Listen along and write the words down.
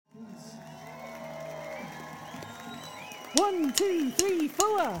1, 2, 3,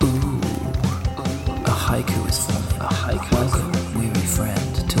 4. A haiku is forming. Welcome, weary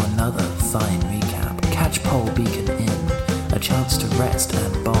friend, to another fine recap. Catch Pole Beacon Inn, a chance to rest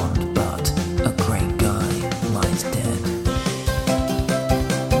and bond, but a great guy lies dead.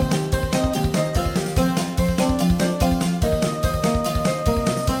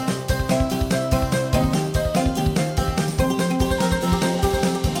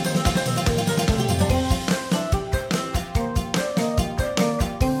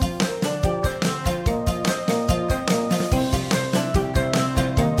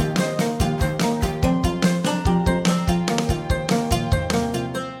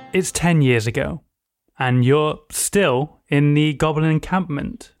 It's 10 years ago, and you're still in the goblin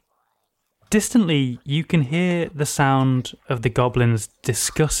encampment. Distantly, you can hear the sound of the goblins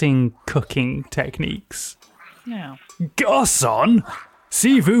discussing cooking techniques. Yeah. Garçon,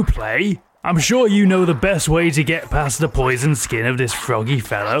 see vous play. I'm sure you know the best way to get past the poison skin of this froggy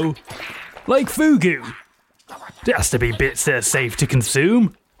fellow. Like fugu. There has to be bits that are safe to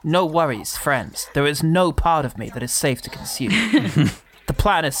consume. No worries, friends. There is no part of me that is safe to consume. The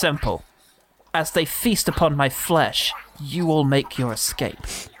plan is simple. As they feast upon my flesh, you will make your escape.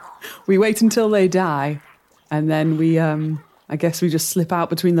 We wait until they die, and then we, I guess we just slip out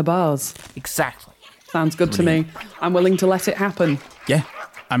between the bars. Exactly. Sounds good to me. I'm willing to let it happen. Yeah.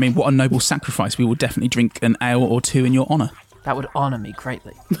 I mean, what a noble sacrifice. We will definitely drink an ale or two in your honour. That would honour me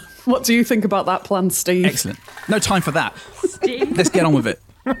greatly. What do you think about that plan, Steve? Excellent. No time for that. Steve. Let's get on with it.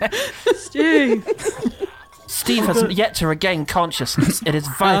 Steve! Steve has yet to regain consciousness. It is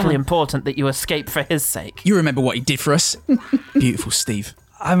vitally important that you escape for his sake. You remember what he did for us. Beautiful, Steve.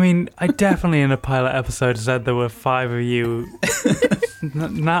 I mean, I definitely in a pilot episode said there were 5 of you.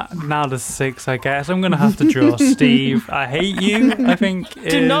 Now there's 6, I guess. I'm going to have to draw Steve. I hate you, I think.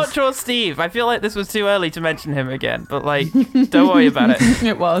 Do not draw Steve. I feel like this was too early to mention him again, but, don't worry about it.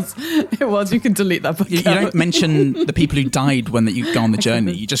 It was. You can delete that book. You don't mention the people who died when you go on the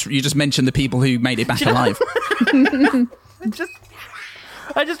journey. You just mention the people who made it back alive.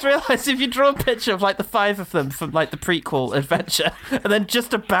 I just realised if you draw a picture of the 5 of them from the prequel adventure, and then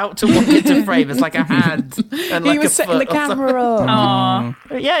just about to walk into frame is like a hand and He was setting the camera up.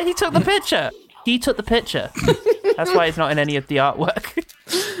 Aww. Yeah, he took the picture. That's why he's not in any of the artwork.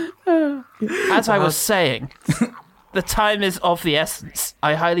 As I was saying, the time is of the essence.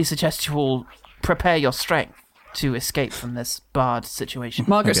 I highly suggest you all prepare your strength to escape from this barred situation.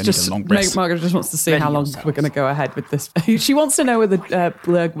 Margaret just wants to see how long we're going to go ahead with this. She wants to know whether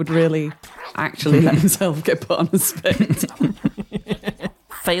Blurg would really actually let himself get put on the spit.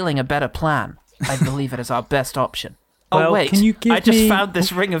 Failing a better plan, I believe it is our best option. Well, oh wait, can you give I just me... found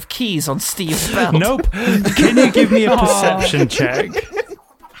this ring of keys on Steve's belt. Nope. Can you give me a perception check?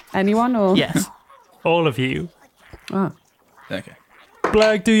 Anyone or? Yes. All of you. Oh. Okay.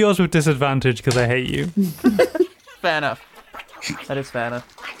 Blurg, do yours with disadvantage because I hate you. Fair enough. That is fair enough.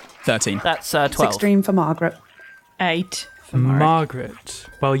 13. That's 12. 16 for Margaret. 8 for Margaret.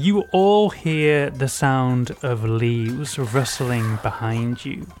 Well, you all hear the sound of leaves rustling behind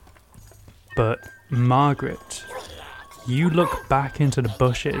you. But Margaret, you look back into the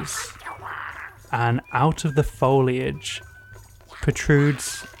bushes, and out of the foliage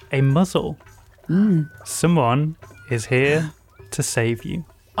protrudes a muzzle. Someone is here to save you.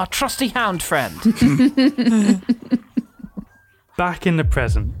 Our trusty hound friend. Back in the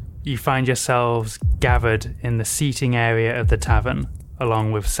present, you find yourselves gathered in the seating area of the tavern,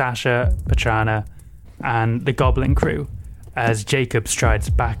 along with Sasha, Petrana, and the goblin crew, as Jacob strides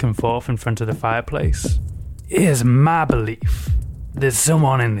back and forth in front of the fireplace. It is my belief that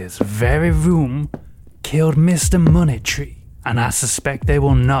someone in this very room killed Mr. Moneytree, and I suspect they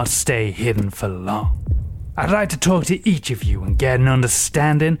will not stay hidden for long. I'd like to talk to each of you and get an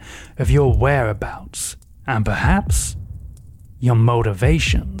understanding of your whereabouts, and perhaps your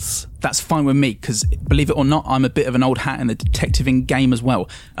motivations. That's fine with me, because believe it or not, I'm a bit of an old hat in the detectiving game as well,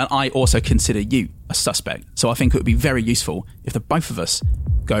 and I also consider you a suspect. So I think it would be very useful if the both of us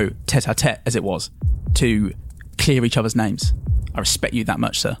go tete-a-tete, as it was, to clear each other's names. I respect you that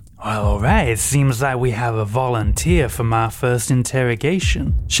much, sir. Well, all right. It seems like we have a volunteer for my first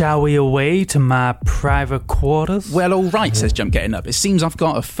interrogation. Shall we away to my private quarters? Well, all right, says Jump, getting up. It seems I've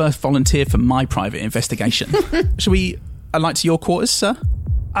got a first volunteer for my private investigation. Shall we alight to your quarters, sir?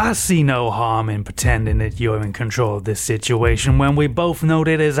 I see no harm in pretending that you're in control of this situation when we both know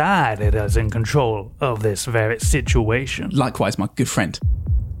that it is I that is in control of this very situation. Likewise, my good friend.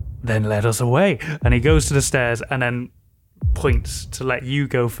 Then let us away. And he goes to the stairs and then points to let you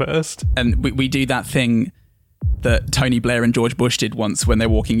go first. And we do that thing that Tony Blair and George Bush did once when they're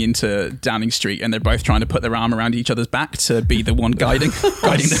walking into Downing Street and they're both trying to put their arm around each other's back to be the one guiding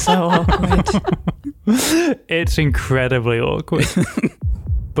them. So awkward. It's incredibly awkward.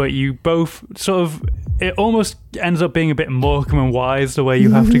 But you both sort of, it almost ends up being a bit Morecambe and Wise the way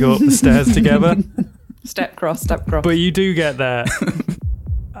you have to go up the stairs together. Step cross, step cross. But you do get there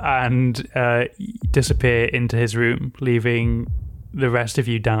and disappear into his room, leaving the rest of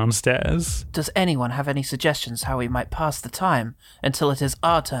you downstairs. Does anyone have any suggestions how we might pass the time until it is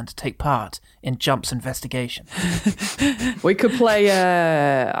our turn to take part in Jump's investigation? We could play,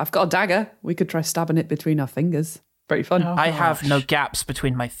 I've got a dagger. We could try stabbing it between our fingers. Pretty fun. I have no gaps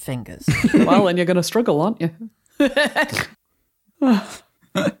between my fingers. Well, then you're going to struggle, aren't you?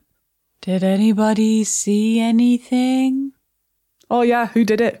 Did anybody see anything? Oh, yeah. Who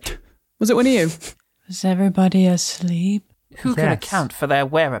did it? Was it one of you? Was everybody asleep? Who can Yes. account for their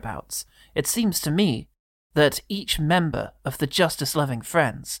whereabouts? It seems to me that each member of the justice-loving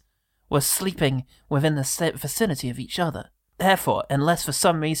friends was sleeping within the vicinity of each other. Therefore, unless for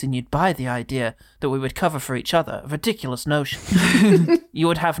some reason you'd buy the idea that we would cover for each other, a ridiculous notion, you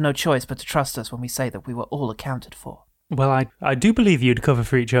would have no choice but to trust us when we say that we were all accounted for. Well, I do believe you'd cover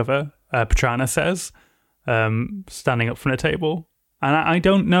for each other, Petrana says, standing up from the table. And I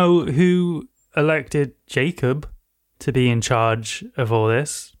don't know who elected Jacob to be in charge of all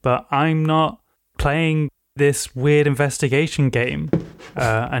this, but I'm not playing this weird investigation game.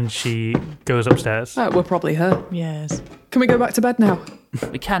 And she goes upstairs. We're probably her. Yes. Can we go back to bed now?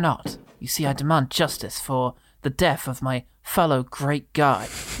 We cannot. You see, I demand justice for the death of my fellow great guy,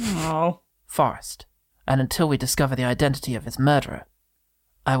 Forrest. And until we discover the identity of his murderer,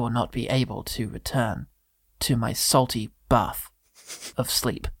 I will not be able to return to my salty bath of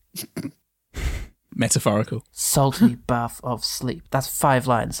sleep. Metaphorical. Salty bath of sleep. That's 5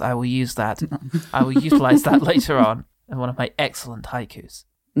 lines. I will use that. I will utilize that later on in one of my excellent haikus.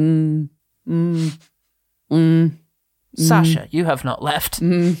 Sasha, you have not left.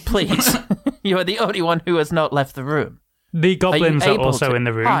 Please. You are the only one who has not left the room. The goblins are able also to- in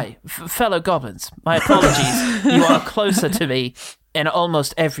the room. Hi, fellow goblins. My apologies. You are closer to me in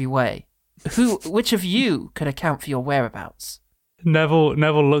almost every way. Which of you could account for your whereabouts? Neville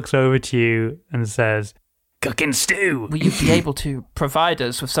looks over to you and says, "Cooking stew! Will you be able to provide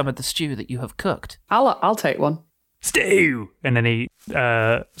us with some of the stew that you have cooked? I'll take one. Stew!" And then he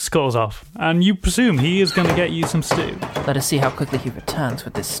scuttles off. And you presume he is going to get you some stew. Let us see how quickly he returns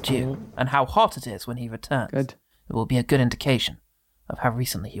with this stew, and how hot it is when he returns. Good. It will be a good indication of how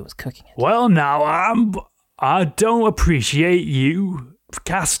recently he was cooking it. Well, now, I don't appreciate you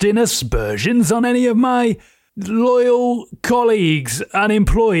casting aspersions on any of my loyal colleagues and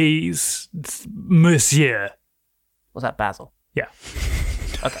employees, monsieur. Was that Basil? Yeah.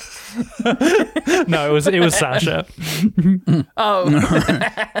 Okay. No, it was Sasha. Oh.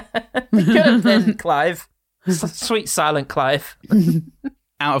 Could have been Clive. Sweet silent Clive.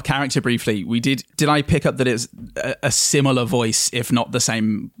 Out of character briefly, did I pick up that it's a similar voice, if not the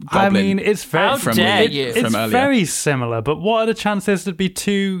same goblin? I mean, it's very, How dare you. it's from earlier. very similar, but what are the chances there'd be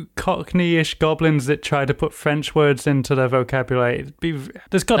 2 Cockney-ish goblins that try to put French words into their vocabulary?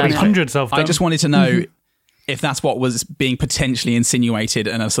 There's got to be That's hundreds of them. I just wanted to know if that's what was being potentially insinuated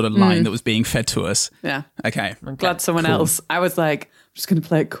and a sort of line that was being fed to us. Yeah. Okay. Glad someone else. I was like, I'm just going to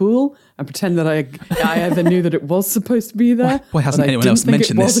play it cool and pretend that I either knew that it was supposed to be there. Why hasn't but I anyone didn't else think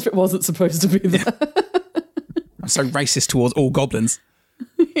mentioned it was this? if it wasn't supposed to be there. I'm so racist towards all goblins.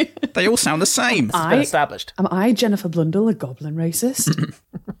 They all sound the same. It's been established. Am I, Jennifer Blundell, a goblin racist?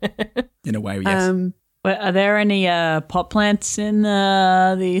 In a way, yes. Well, are there any pot plants in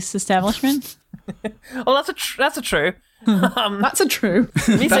this establishment? Oh, that's a true. That's a true.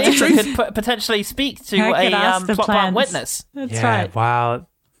 Lisa could potentially speak to I could a ask the plot plant plants. witness. That's Yeah, right. wow.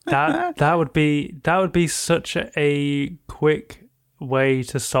 That would be such a quick way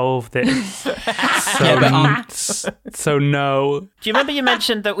to solve this. So no. Do you remember you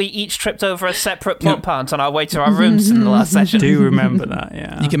mentioned that we each tripped over a separate plot plant on our way to our rooms in the last session? Do remember that,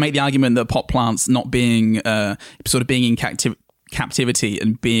 yeah. You can make the argument that pot plants not being sort of being in captivity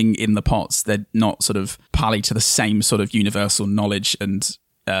and being in the pots, they're not sort of parley to the same sort of universal knowledge and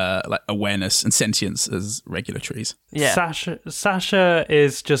like awareness and sentience as regular trees. Yeah. Sasha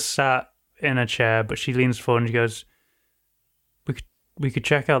is just sat in a chair, but she leans forward and she goes, "We could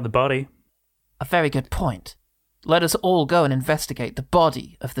check out the body." A very good point. Let us all go and investigate the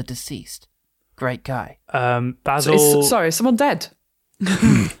body of the deceased. Great guy. Basil. Sorry, is someone dead?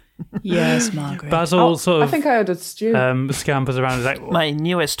 Yes, Margaret. Basil sort I of think I ordered stew. scampers around and is like, My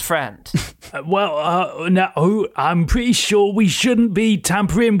newest friend. no, I'm pretty sure we shouldn't be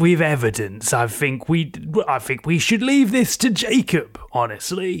tampering with evidence. I think we should leave this to Jacob,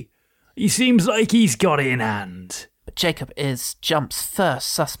 honestly. He seems like he's got it in hand. But Jacob is Jump's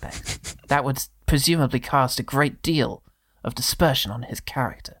first suspect. That would presumably cast a great deal of dispersion on his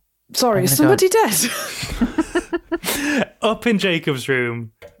character. Sorry, is somebody dead? Up in Jacob's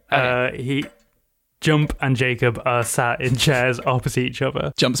room, Jump and Jacob are sat in chairs opposite each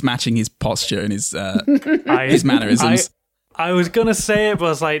other. Jump's matching his posture and his mannerisms. I was going to say it, but I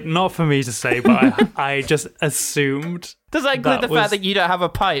was like, not for me to say, but I just assumed. Does that include the fact that you don't have a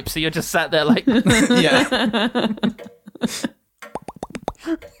pipe, so you're just sat there like... Yeah.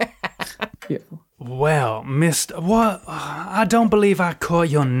 Beautiful. Well, Mr. What? I don't believe I caught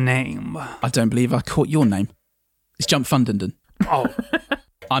your name. I don't believe I caught your name. It's Jump Fundenden. Oh,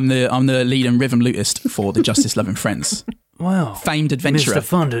 I'm the lead and rhythm lutist for the Justice Loving Friends. well. Famed adventurer Mr.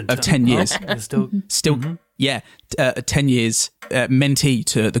 Fundenden. of 10 years. Still, 10 years mentee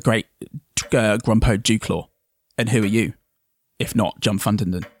to the great Grumpo Dewclaw. And who are you, if not Jump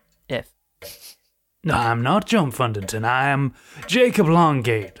Fundenden? No, I'm not John Fundington. I am Jacob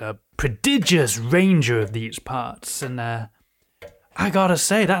Longgate, a prodigious ranger of these parts. And I gotta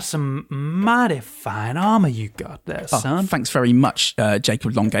say, that's some mighty fine armor you got there, son. Thanks very much,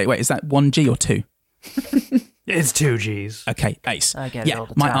 Jacob Longgate. Wait, is that 1G or 2? It's 2 Gs. Okay, ace. I get it all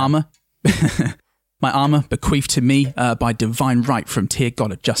the my time. armor... My armor, bequeathed to me by divine right from Tier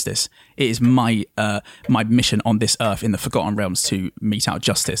God of Justice. It is my mission on this earth in the Forgotten Realms to mete out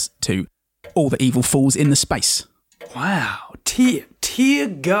justice to all the evil fools in the space. Wow. Tier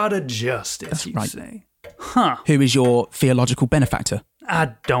God of Justice, That's you right. say? Huh. Who is your theological benefactor?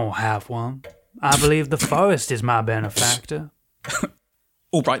 I don't have one. I believe the forest is my benefactor.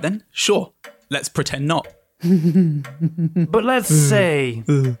 All right then, sure. Let's pretend not. But let's say...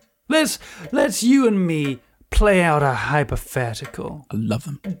 Let's you and me play out a hypothetical. I love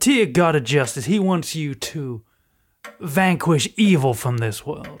them. Dear God of Justice, he wants you to vanquish evil from this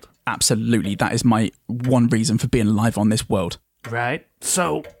world, Absolutely, that is my one reason for being alive on this world. right?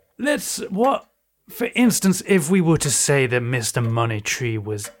 So, for instance, if we were to say that Mr. Moneytree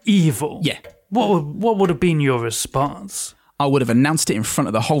was evil, Yeah. what would have been your response? I would have announced it in front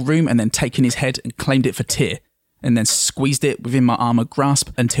of the whole room and then taken his head and claimed it for Tyr, and then squeezed it within my armor grasp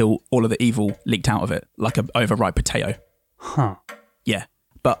until all of the evil leaked out of it, like an overripe potato. Huh. Yeah.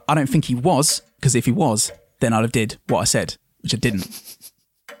 But I don't think he was, because if he was, then I'd have did what I said, which I didn't.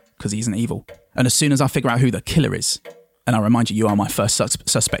 Because he isn't evil. And as soon as I figure out who the killer is, and I remind you, you are my first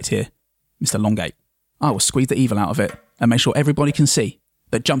suspect here, Mr. Longgate, I will squeeze the evil out of it and make sure everybody can see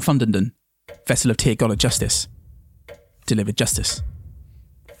that Jump Fundenden, vessel of Tier God of Justice, delivered justice.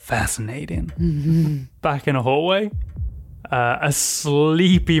 Fascinating. Back in a hallway, a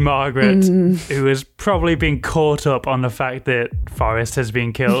sleepy Margaret, who has probably been caught up on the fact that Forrest has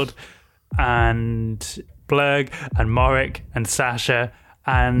been killed, and Blurg and Morik and Sasha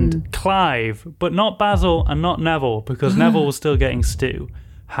and Clive, but not Basil and not Neville, because Neville was still getting stew,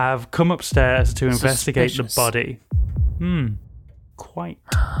 have come upstairs to investigate the Suspicious. body. Quite.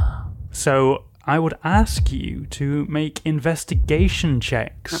 So I would ask you to make investigation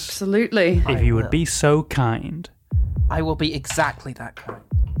checks. Absolutely. If you would be so kind. I will be exactly that kind.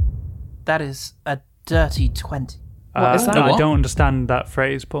 That is a dirty 20. What is that? I What? don't understand that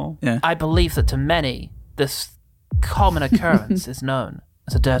phrase, Paul. Yeah. I believe that to many, this common occurrence is known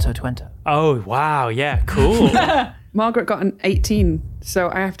as a dirto 20. Oh, wow. Yeah, cool. Margaret got an 18, so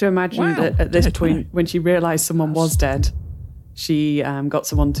I have to imagine Wow. that at this Dead, point, right. when she realised someone was dead, she got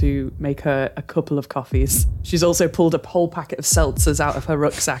someone to make her a couple of coffees. She's also pulled a whole packet of seltzers out of her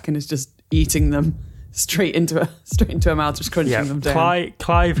rucksack and is just eating them straight into her mouth, just crunching Yeah, them down.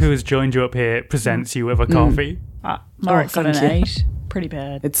 Clive, who has joined you up here, presents you with a coffee. Mark got thank an you. 8. Pretty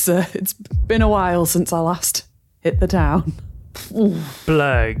bad. It's been a while since I last hit the town.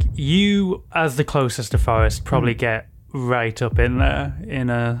 Blurg, you, as the closest to Forrest, probably get right up in there in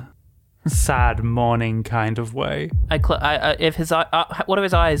a sad, mourning kind of way. If his what are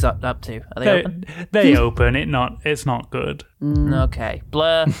his eyes up to? Are they open? They open. It's not good. Okay.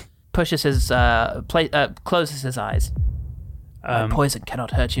 Blur pushes his closes his eyes. My poison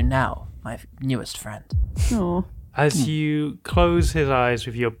cannot hurt you now, my newest friend. Oh, As you close his eyes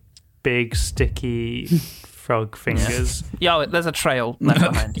with your big, sticky frog fingers, Yo, there's a trail left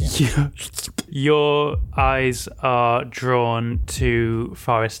behind you. your eyes are drawn to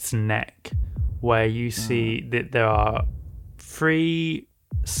Forrest's neck, where you see that there are 3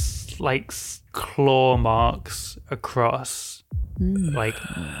 claw marks across, like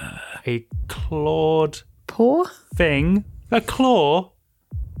a clawed Paw? thing, a claw,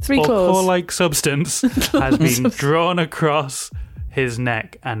 3 or claws. claw-like substance, has been drawn across his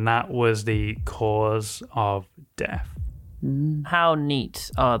neck, and that was the cause of death. How neat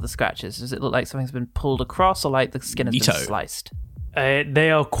are the scratches? Does it look like something's been pulled across, or like the skin has Neato. been sliced?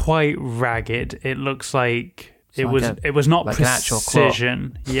 They are quite ragged. It looks like it like was not like an actual claw.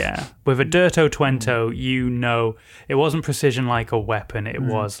 precision. Yeah, with a Dirto Twento, you know, it wasn't precision like a weapon. It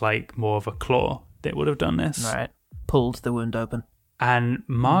was like more of a claw that would have done this. Right. Pulled the wound open. And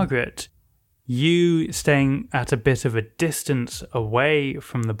Margaret, you staying at a bit of a distance away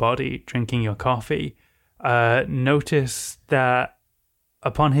from the body, drinking your coffee, notice that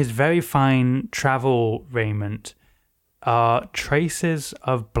upon his very fine travel raiment are traces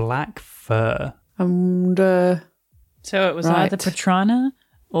of black fur. And So it was Right. either Patrana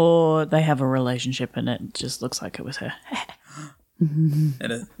or they have a relationship and it just looks like it was her.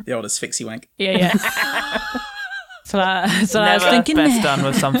 The old asphyxie wank. Yeah, yeah. So I was Never thinking. best done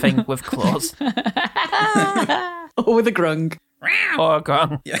with something with claws. or with a grung. Or a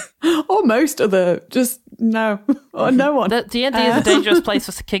gong. Or most other. Just no. Or no one. D&D is a dangerous place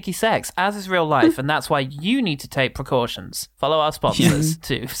for kinky sex, as is real life, and that's why you need to take precautions. Follow our sponsors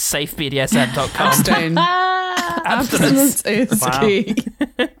to safebdsm.com. Abstain. Abstinence is Wow. key.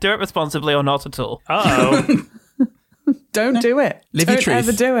 Do it responsibly or not at all. Uh-oh. Don't do it. Live don't your truth.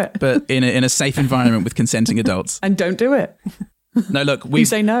 ever do it. But in a safe environment with consenting adults. And don't do it. No, look, we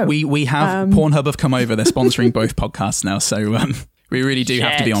say no. We have Pornhub have come over. They're sponsoring both podcasts now, so we really do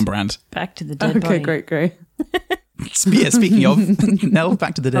have to be Shit. on brand. Back to the dead Okay, body. great. Yeah, speaking of, Nell,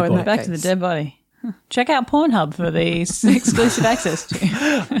 back to the dead in body. that Back to the dead body. Check out Pornhub for the exclusive access to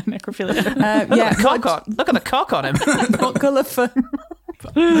necrophilia. Yeah, Cock on. Look at the cock on him. what colour for...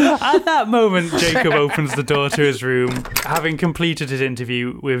 At that moment, Jacob opens the door to his room, having completed his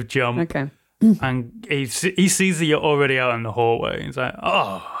interview with Jump. Okay. And he sees that you're already out in the hallway. He's like,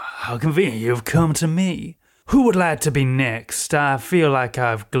 oh, how convenient you've come to me. Who would like to be next? I feel like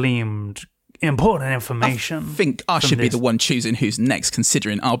I've gleaned important information. I think I from should be this." the one choosing who's next,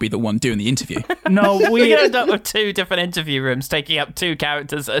 considering I'll be the one doing the interview. No, We're we, going to end up with 2 different interview rooms taking up 2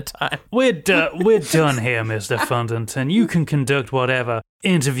 characters at a time. we're done here, Mr. Fundington. You can conduct whatever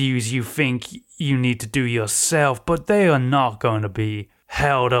interviews you think you need to do yourself, but they are not going to be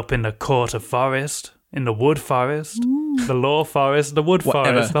held up in the court of forest, in the wood forest, the law forest, the wood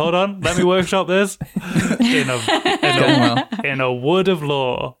Whatever. forest. Hold on, let me workshop this. In a wood of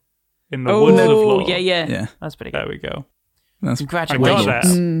law. In the woods of law. Oh, yeah. Yeah, That's pretty There good. we go. that's I got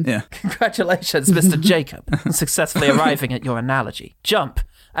Congratulations. that. yeah. Congratulations, Mr. Jacob, on successfully arriving at your analogy. Jump.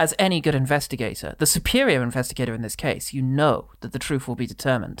 As any good investigator, the superior investigator in this case, you know that the truth will be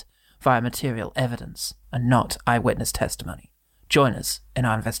determined via material evidence and not eyewitness testimony. Join us in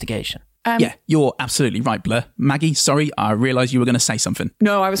our investigation. Yeah, you're absolutely right, Blur. Maggie, sorry, I realised you were going to say something.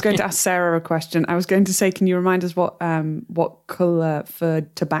 No, I was going to ask Sarah a question. I was going to say, can you remind us what colour for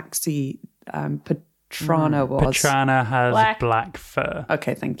Tabaxi Patrana was? Patrana has Black. black fur.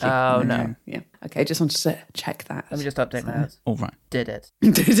 Okay, thank you. Oh, Okay, no. Yeah. Okay, just wanted to check that. Let me just update my notes. All right. Did it.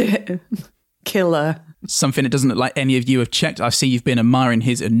 Did it? Killer. Something it doesn't look like any of you have checked. I see you've been admiring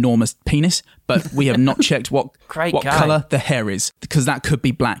his enormous penis, but we have not checked what Great what guy. colour the hair is, because that could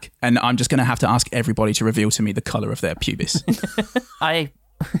be black, and I'm just going to have to ask everybody to reveal to me the colour of their pubis.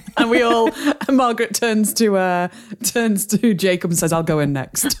 And we all, and Margaret turns to Jacob and says, "I'll go in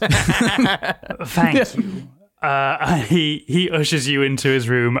next." Thank you. And he ushers you into his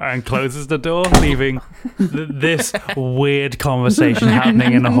room and closes the door, leaving this weird conversation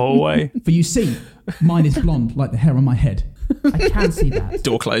happening in the hallway. For you see, mine is blonde like the hair on my head. I can see that.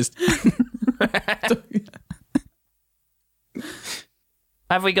 Door closed.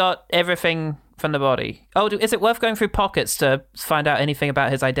 Have we got everything from the body? Oh, is it worth going through pockets to find out anything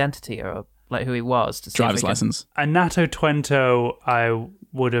about his identity or like who he was? To see if Driver's we can- license. A Natto Twento, I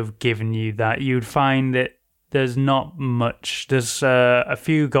would have given you that. You'd find that there's not much. There's a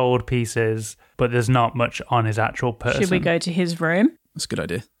few gold pieces, but there's not much on his actual person. Should we go to his room? That's a good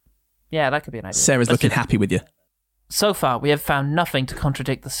idea. Yeah, that could be an idea. Sarah's Let's looking do that. happy with you. So far, we have found nothing to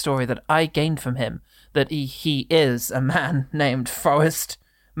contradict the story that I gained from him, that he is a man named Forrest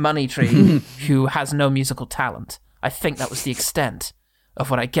Moneytree who has no musical talent. I think that was the extent of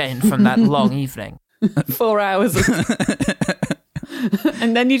what I gained from that long evening. 4 hours.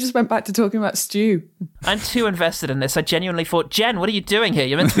 And then you just went back to talking about stew. I'm too invested in this. I genuinely thought, Jen, what are you doing here?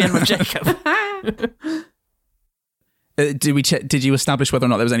 You're meant to be in with Jacob. Did you establish whether or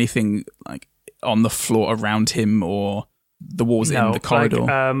not there was anything like on the floor around him, or the walls in the corridor?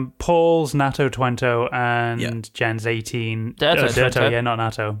 Like, Paul's Natto Twento and Yeah. Jen's 18. Dirto Twento. Yeah, not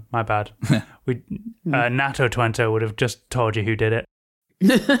Natto. My bad. Natto Twento would have just told you who did it.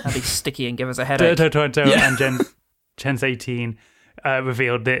 That'd be sticky and give us a headache. Dirto Twento Yeah. and Jen's 18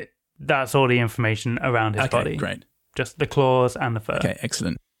 revealed that that's all the information around his Okay, body. great. Just the claws and the fur. Okay,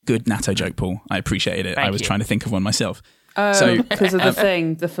 excellent. Good natto joke, Paul. I appreciated it. Thank I was you. trying to think of one myself. So because of the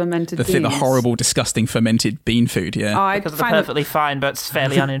fermented The beans. horrible, disgusting fermented bean food. Yeah, I Because of the find perfectly fine but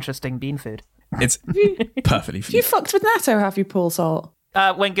fairly uninteresting bean food. it's perfectly. you fucked with natto, have you, Paul Salt?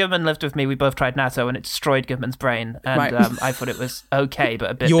 When Goodman lived with me, we both tried natto, and it destroyed Goodman's brain. And Right. I thought it was okay,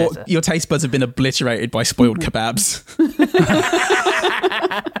 but a bit Your bitter. your taste buds have been obliterated by spoiled kebabs.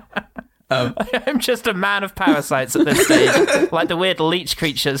 I'm just a man of parasites at this stage, like the weird leech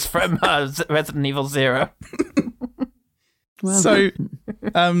creatures from Resident Evil 0. So,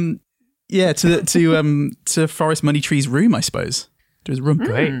 to Forest Money Tree's room, I suppose. To his room.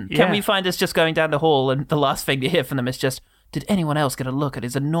 Great. Can we find us just going down the hall, and the last thing you hear from them is just, "Did anyone else get a look at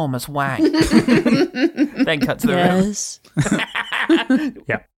his enormous wang?" Then cut to the room. Yes.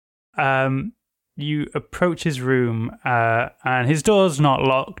 Yeah. You approach his room, and his door's not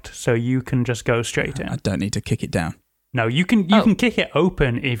locked, so you can just go straight in. I don't need to kick it down. No, you can kick it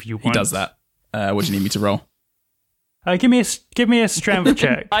open if you want. He does that. What do you need me to roll? Give me a strength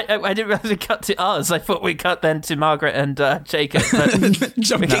check. I didn't realize we cut to us. I thought we cut then to Margaret and Jacob. But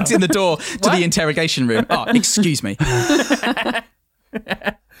John kicked in the door to the interrogation room. Oh, excuse me.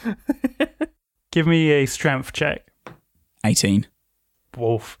 Give me a strength check. 18.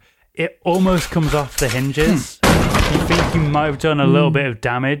 Wolf. It almost comes off the hinges. You think you might have done a little bit of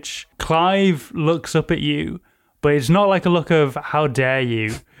damage. Clive looks up at you, but it's not like a look of "how dare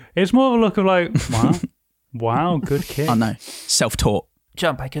you." It's more of a look of like, wow, good kick. Oh no, self-taught.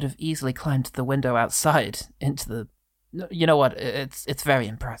 Jump, I could have easily climbed the window outside into the... You know what? It's very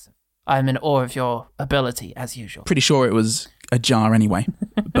impressive. I'm in awe of your ability, as usual. Pretty sure it was ajar anyway,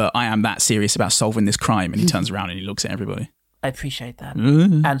 but I am that serious about solving this crime. And he turns around and he looks at everybody. I appreciate that.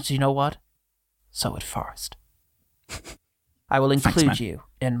 Mm. And you know what? So would Forrest. I will include man. you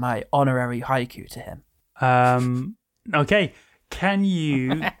in my honorary haiku to him. Okay. Can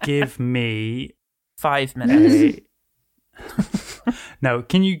you give me 5 minutes. No,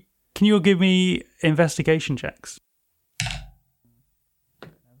 can you all give me investigation checks?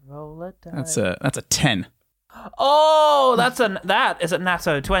 Roll a dice. That's a 10. Oh, that is a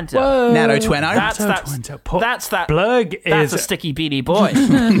natto 20. Natto 20. That's that. Blurg That's is a sticky beanie boy.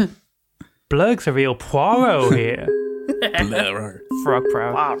 Blurg's a real Poirot here. Frog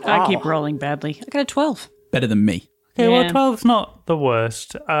proud. I keep rolling badly. I got a 12. Better than me. Okay, well, Yeah. 12's not the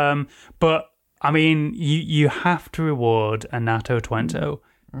worst. But, I mean, you have to reward a Natto Twento.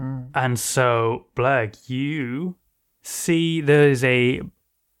 And so, Blurg, you see there's a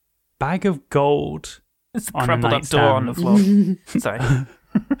bag of gold It's a on a crumpled up door on the nightstand. floor. Sorry.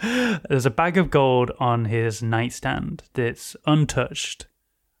 There's a bag of gold on his nightstand that's untouched.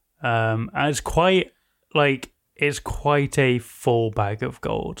 And it's quite a full bag of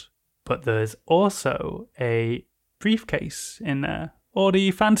gold. But there's also a briefcase in there. Or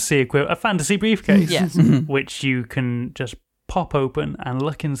the fantasy a fantasy briefcase. Yes. Which you can just pop open and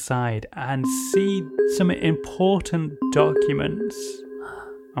look inside and see some important documents.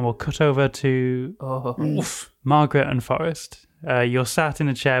 And we'll cut over to Oh. Margaret and Forrest. You're sat in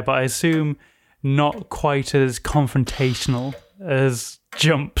a chair, but I assume not quite as confrontational as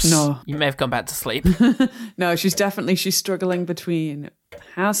Jumps. No. You may have gone back to sleep. No, she's struggling between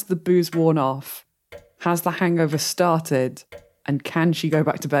has the booze worn off, has the hangover started, and can she go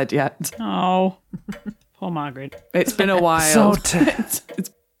back to bed yet? Oh, poor Margaret. It's been a while. So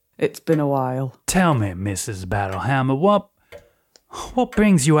It's been a while. tell me, Mrs. Battlehammer, what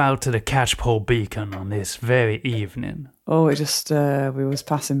brings you out to the Catchpole Beacon on this very evening? Oh, we was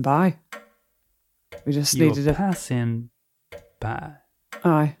passing by. We just You needed were a... passing by.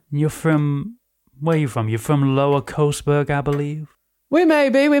 Aye. Where are you from? You're from Lower Coastburg, I believe? We may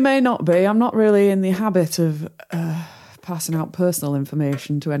be, we may not be. I'm not really in the habit of passing out personal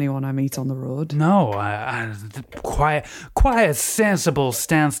information to anyone I meet on the road. No, I quite a sensible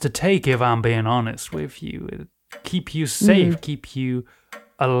stance to take, if I'm being honest with you. It'd keep you safe, keep you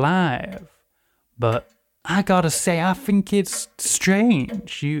alive. But I gotta say, I think it's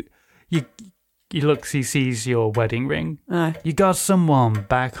strange. He looks, he sees your wedding ring. Aye, You got someone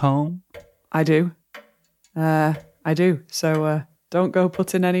back home? I do. I do. So don't go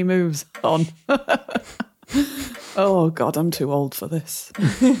putting any moves on. Oh, God, I'm too old for this.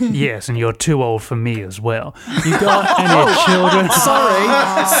 Yes, and you're too old for me as well. You got any children?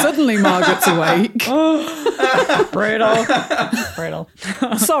 Sorry. Suddenly Margaret's awake. Brittle.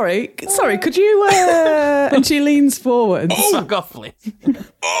 Sorry, could you, and she leans forward. Fuck off, please.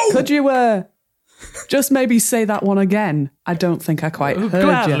 Could you, just maybe say that one again? I don't think I quite heard you.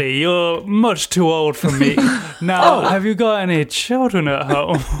 Gladly, you're much too old for me. Now, have you got any children at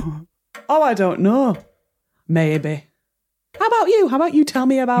home? Oh, I don't know. Maybe. How about you? How about you tell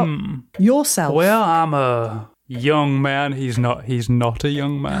me about yourself? Well, I'm a young man. He's not a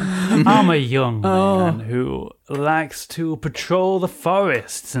young man. I'm a young man who likes to patrol the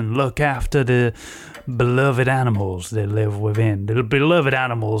forests and look after the beloved animals that live within. The beloved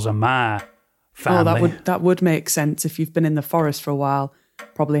animals are my family. Oh, that would make sense if you've been in the forest for a while.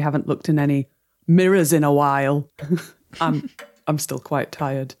 Probably haven't looked in any mirrors in a while. I'm still quite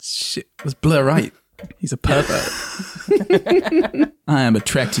tired. Shit, was Blur right? He's a pervert. I am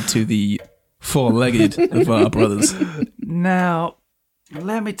attracted to the four-legged of our brothers. Now,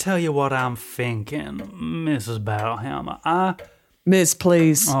 let me tell you what I'm thinking, Mrs. Battlehammer. Miss,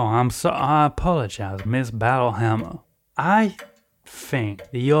 please. Oh, I'm sorry. I apologize, Miss Battlehammer. I think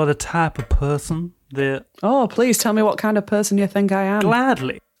that you're the type of person that... Oh, please tell me what kind of person you think I am.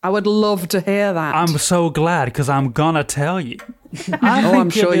 Gladly. I would love to hear that. I'm so glad, because I'm gonna tell you. I'm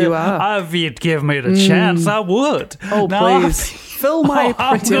sure you are. If you'd give me the chance, I would. Oh, Now, please. Fill my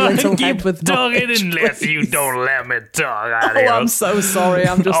pretty little head with talking knowledge, unless please. you don't let me talk. Oh, I'm so sorry.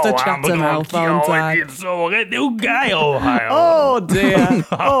 I'm just a chattermouth, aren't I? Oh, dear.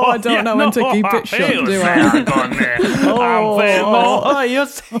 Oh, I don't know when to keep it shut, do I? Oh, you're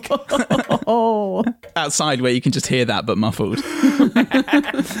sick. Oh. Outside where you can just hear that but muffled.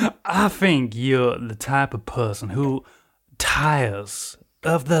 I think you're the type of person who tires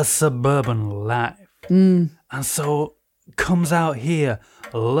of the suburban life. And so comes out here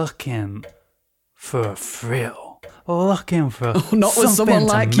looking for a thrill, looking for not with someone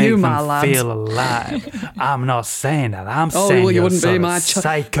like to make you, them my lad. feel alive. I'm not saying that. I'm Oh, saying well, you you're wouldn't be some my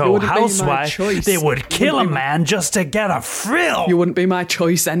psycho you wouldn't be my housewife choice. that would You kill a wouldn't be man just to get a thrill. You wouldn't be my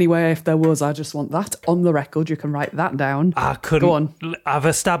choice anyway if there was. I just want that on the record. You can write that down. I couldn't. Go on. I've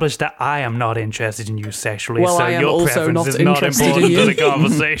established that I am not interested in you sexually, Well, so I am your also preference not is not interested in important to you. the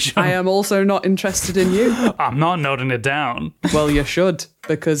conversation. I am also not interested in you. I'm not noting it down. Well, you should,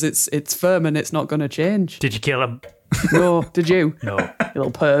 because it's firm and it's not going to change. Did you kill him? No, did you? No. You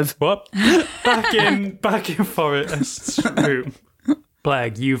little perv. What? Back in Forrest's room.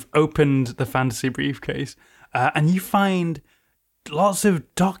 Blag, you've opened the fantasy briefcase, and you find lots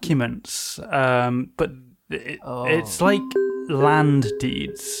of documents, but it's like land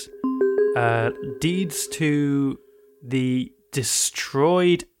deeds. Deeds to the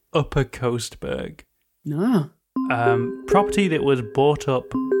destroyed Upper Coastburg. No. Property that was bought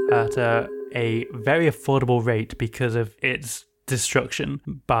up at a very affordable rate because of its destruction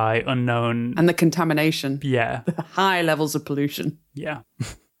by unknown... And the contamination. Yeah. The high levels of pollution. Yeah.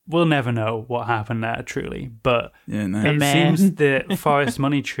 We'll never know what happened there, truly. But Yeah, no. it man. seems that Forest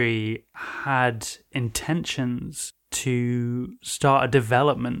Money Tree had intentions to start a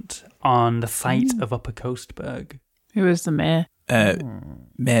development on the site of Upper Coastburg. Who was the mayor?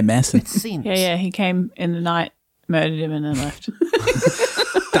 Mayor Mason. It seems. Yeah, he came in the night, murdered him, and then left.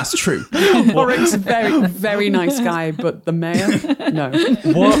 That's true. Warwick's a very, very nice guy, but the mayor? No.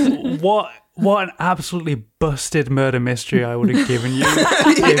 What an absolutely busted murder mystery I would have given you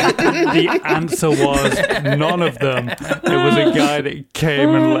if the answer was none of them. It was a guy that came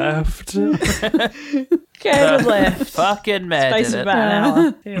and left. Came and left. Fucking mad. Space of about an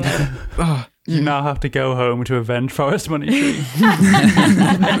hour. See you later. You now have to go home to avenge Forest Money Tree.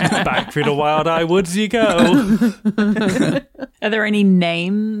 Back through the wild eye woods you go. Are there any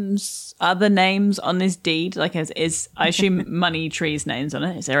names, other names on this deed? Like, is I assume Money Tree's names on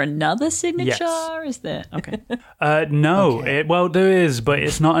it. Is there another signature? Yes. Is there? Okay. No. Well, there is, but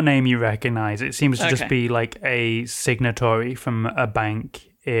it's not a name you recognize. It seems to just Okay. be like a signatory from a bank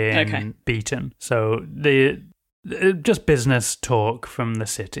in Beaton. So just business talk from the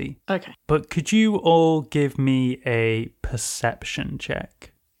city. Okay. But could you all give me a perception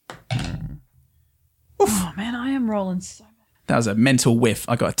check? Oh, man, I am rolling so much. That was a mental whiff.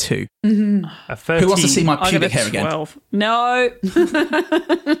 I got a 2. A 13. Who wants to see my I got pubic a hair again? 12. No.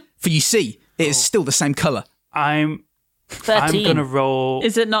 For you see, it is still the same colour. I'm 13. gonna roll.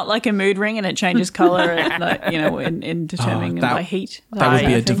 Is it not like a mood ring and it changes colour, like, in determining that- by heat? That would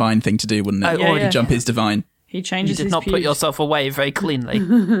be a thing? divine thing to do, wouldn't it? I already- Jump is divine. He You changes did his not put pubes. yourself away very cleanly.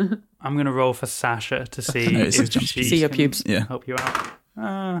 I'm gonna roll for Sasha to see No, it's if his jump. she See your can pubes. Yeah. help you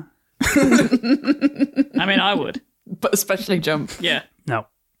out. I mean, I would. But especially jump. Yeah. No.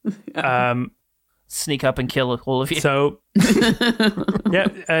 Sneak up and kill all of you. So,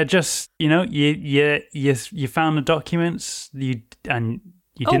 just you found the documents, you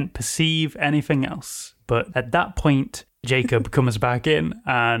didn't perceive anything else. But at that point, Jacob comes back in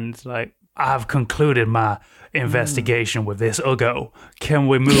and like, I've concluded my investigation with this Ugo. Can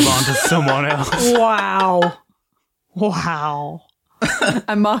we move on to someone else? Wow.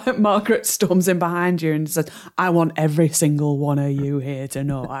 And Margaret storms in behind you and says, I want every single one of you here to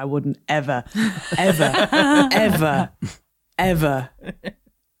know I wouldn't ever, ever, ever, ever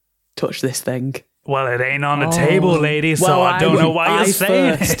touch this thing. Well, it ain't on the table, lady, so Well, I don't know why you're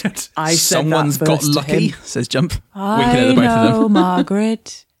saying it. I said Someone's that got first to lucky, him. says Jump. Winking I at the both of know, them.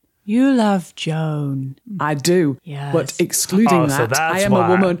 Margaret. You love Joan. I do. Yes. But excluding Oh, so that, that's I am why. a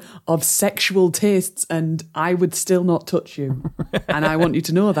woman of sexual tastes and I would still not touch you. And I want you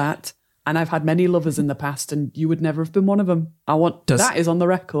to know that. And I've had many lovers in the past and you would never have been one of them. That is on the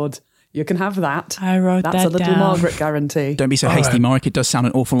record. You can have that. I wrote That's that a little down. Margaret guarantee. Don't be so hasty, Mark. It does sound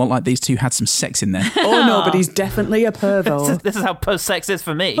an awful lot like these two had some sex in there. Oh no, but he's definitely a pervo. This is how post-sex is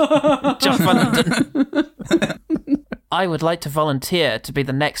for me. John Funnington. I would like to volunteer to be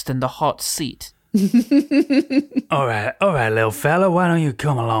the next in the hot seat. All right, little fella, why don't you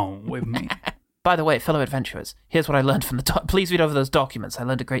come along with me? By the way, fellow adventurers, here's what I learned from the please read over those documents. I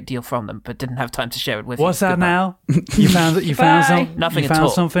learned a great deal from them, but didn't have time to share it with you. What's that Goodbye. now? You found something? Nothing you at found all.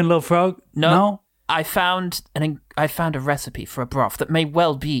 something, little frog? No. I found a recipe for a broth that may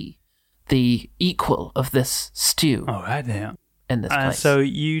well be the equal of this stew All right, then. in this place. So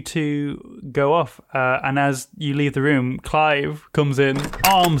you two go off, and as you leave the room, Clive comes in,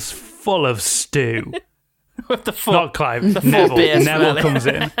 arms full of stew. With the full, Not Clive, full Neville. beer Neville smell. comes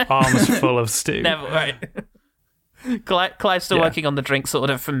in, arms full of stew. Neville, right. Clive's still Yeah. working on the drinks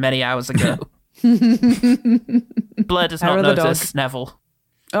order from many hours ago. Blair does Hair not of the notice Neville.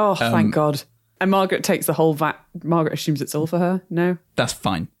 Oh, thank God. And Margaret takes the whole vat. Margaret assumes it's all for her. No? That's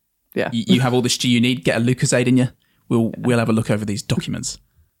fine. Yeah. You have all the stew you need. Get a Lucasade in you. We'll have a look over these documents.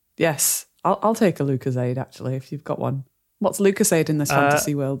 Yes. I'll take a Lucasade, actually, if you've got one. What's Lucasade in this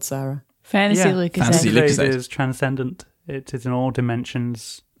fantasy world, Sarah? Fantasy Yeah. Lucas. Fantasy Lucasade Lucasade. is transcendent. It is in all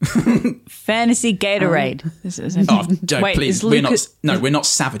dimensions. Fantasy Gatorade. This is it. Oh, Joe, Wait, please. is Lucas, We're not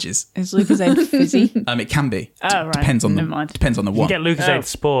savages. is Lucasade fizzy? It can be. Oh, right. Depends on Never mind. Depends on the You one. get Lucasade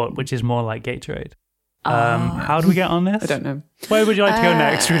Sport, which is more like Gatorade. How do we get on this? I don't know. Where would you like to go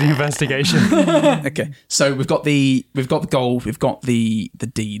next with the investigation? Okay, so we've got the gold, we've got the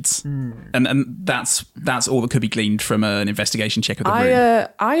deeds, and that's all that could be gleaned from an investigation check of the room.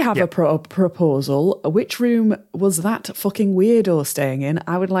 I have a proposal. Which room was that fucking weirdo staying in?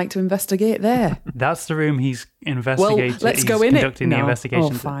 I would like to investigate there. That's the room he's Well, investigating. let's he's go in it. conducting the No.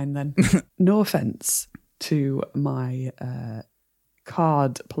 investigation. Oh, fine then. No offence to my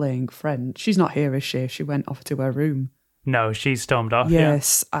card-playing friend. She's not here, is she? She went off to her room. No, she's stormed off.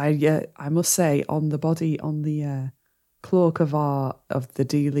 Yes, I must say, on the body, on the cloak of the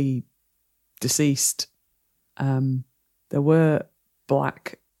dearly deceased, there were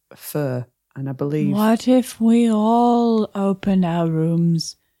black fur, and I believe. What if we all open our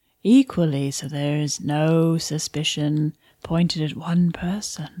rooms equally so there is no suspicion pointed at one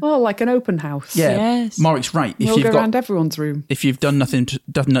person? Oh, like an open house. Yeah, Yes. Marik's right. We'll go around everyone's room. If you've done nothing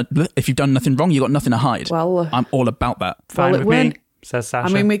wrong, you got nothing to hide. Well, I'm all about that. Fine Well, it with me, won't- says Sasha.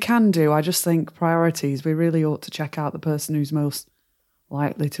 I mean, we can do. I just think priorities. We really ought to check out the person who's most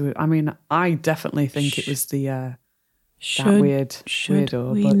likely to. I mean, I definitely think it was the Should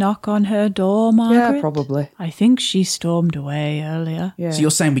weirdo. we but knock on her door, Margaret? yeah, probably. I think she stormed away earlier. Yeah. So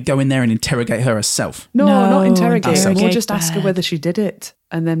you're saying we go in there and interrogate her herself? No, No, not interrogate her. We'll interrogate just ask her bad. whether she did it,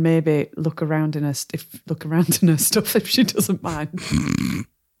 and then maybe look around in her stuff if she doesn't mind.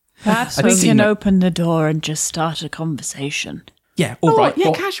 Perhaps I we think- can open the door and just start a conversation. Yeah, all right. Yeah,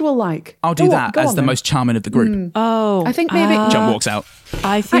 Well, casual like. I'll do Go on- that go as on the then. most charming of the group. Oh, I think maybe- Jump walks out.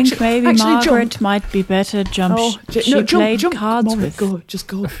 I think maybe actually, Margaret Jump. might be better. Jump. Oh, she played cards Molly, with. Go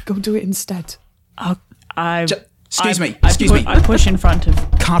do it instead. Oh, Excuse me. I push in front of.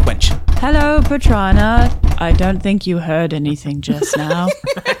 Card wench. Hello, Petrana. I don't think you heard anything just now.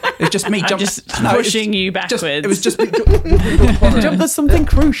 It's just me. Jump. just No, it's pushing you just- backwards. it was just me. Jump, there's something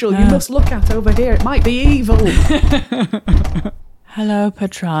crucial you must look at over here. It might be evil. Hello,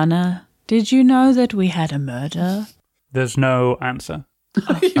 Petrana. Did you know that we had a murder? There's no answer.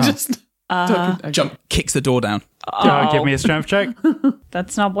 You just Jump kicks the door down. Give me a strength check.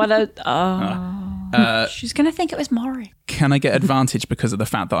 That's not what I. She's going to think it was Maury. Can I get advantage because of the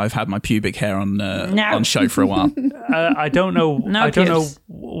fact that I've had my pubic hair on show for a while? I don't know. No I don't know gifts.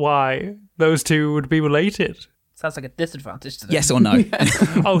 why those two would be related. Sounds like a disadvantage to them. Yes or no?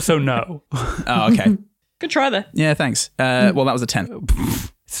 Oh, so no. Oh, okay. Good try there. Yeah, thanks. Well, that was a 10.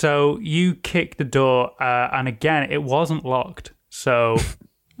 So you kick the door, and again, it wasn't locked. So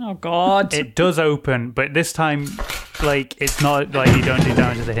Oh, God. it does open, but this time, like, it's not like you don't do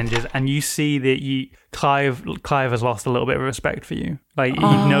damage to the hinges, and you see that Clive has lost a little bit of respect for you. Like, he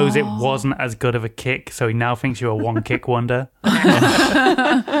knows it wasn't as good of a kick, so he now thinks you're a one-kick wonder.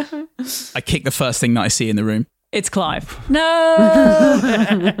 I kick the first thing that I see in the room. It's Clive.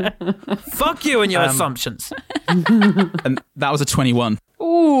 No! Fuck you and your assumptions. And that was a 21.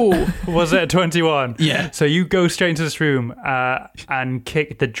 Ooh. Was it a 21? Yeah. So you go straight into this room and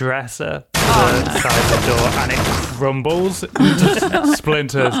kick the dresser to the side of the door, and it crumbles into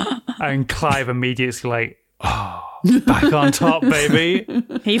splinters. And Clive immediately like, oh, back on top, baby.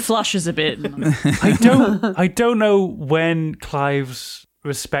 He flushes a bit. I don't know when Clive's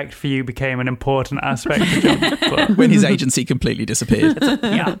respect for you became an important aspect of John, but When his agency completely disappeared.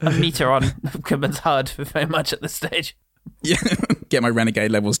 Yeah. A meter on Goodman's hard very much at this stage. Yeah. Get my renegade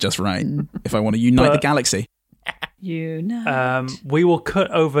levels just right if I want to unite the galaxy. You know. we will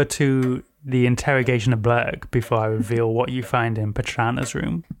cut over to the interrogation of Blurg before I reveal what you find in Patrana's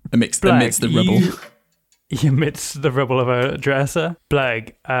room. Amidst Blurg, the rubble. Amidst the rubble of a dresser.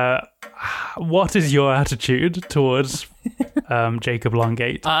 Blurg, what is your attitude towards Jacob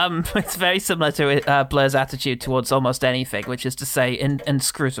Longate? It's very similar to Blur's attitude towards almost anything, which is to say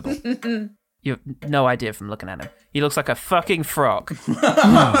inscrutable. You have no idea from looking at him. He looks like a fucking frog.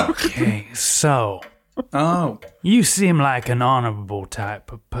 Okay, so Oh. you seem like an honorable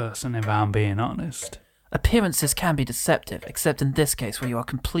type of person, if I'm being honest. Appearances can be deceptive, except in this case where you are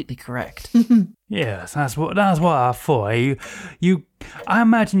completely correct. Yes, that's what I thought. I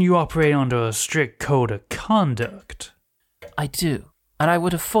imagine you operate under a strict code of conduct. I do, and I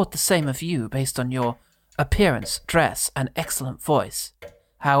would have thought the same of you based on your appearance, dress, and excellent voice.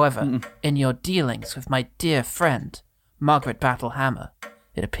 However, in your dealings with my dear friend, Margaret Battlehammer,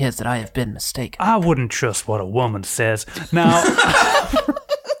 it appears that I have been mistaken. I wouldn't trust what a woman says. Now,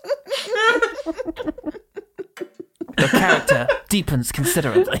 Your character deepens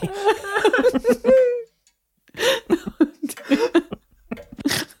considerably.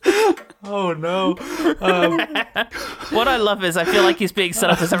 oh no. What I love is I feel like he's being set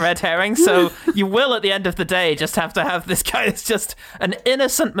up as a red herring, so you will at the end of the day just have to have this guy that's just an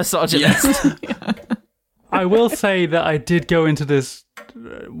innocent misogynist. I will say that I did go into this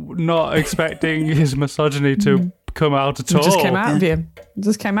not expecting his misogyny to come out at all. It just came out of you. It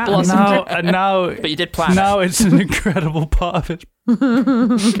just came out. Now, But you did plan now it's an incredible part of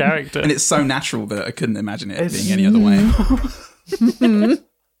his character. And it's so natural that I couldn't imagine it being any other way.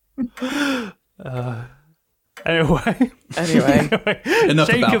 Anyway, Enough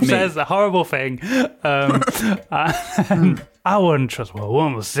Jacob about me. says a horrible thing. And I wouldn't trust what a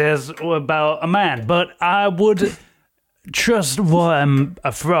woman says about a man, but I would trust what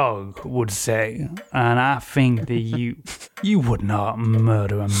a frog would say. And I think that you would not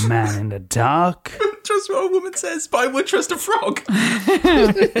murder a man in the dark. Trust what a woman says, but I would trust a frog.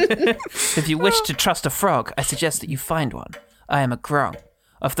 If you wish to trust a frog, I suggest that you find one. I am a grung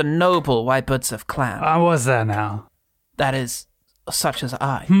of the noble Wybudzev clan. I was there now. That is, such as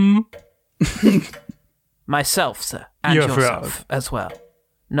I. Myself, sir, and You're a yourself frog. as well.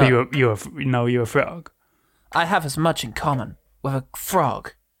 No, You're a frog. I have as much in common with a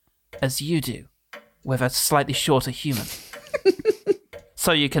frog as you do with a slightly shorter human.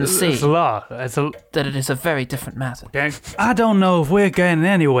 So you can see It's a lot. that it is a very different matter. Okay. I don't know if we're getting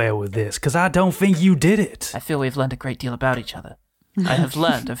anywhere with this, because I don't think you did it. I feel we've learned a great deal about each other. I have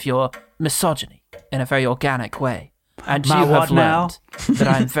learned of your misogyny in a very organic way. And My you have what now? learned that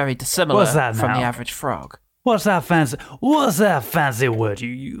I'm very dissimilar What's that from now? the average frog. What's that fancy word you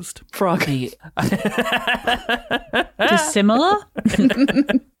used? Frog. The, Dissimilar?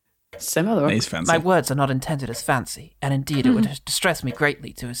 Similar. He's fancy. my words are not intended as fancy, and indeed it would distress me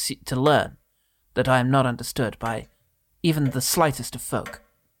greatly to learn that I am not understood by even the slightest of folk.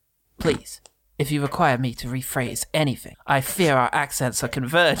 Please, if you require me to rephrase anything, I fear our accents are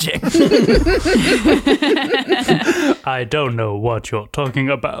converging. I don't know what you're talking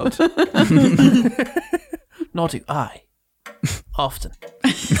about. Nor do I. Often.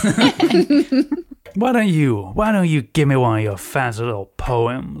 Why don't you give me one of your fancy little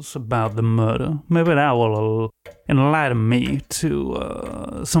poems about the murder? Maybe that will enlighten me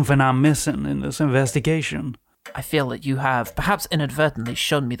to something I'm missing in this investigation. I feel that you have, perhaps inadvertently,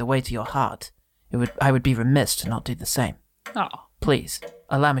 shown me the way to your heart I would be remiss to not do the same. Oh. Please,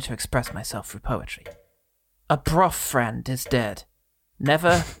 allow me to express myself through poetry. A broth friend is dead.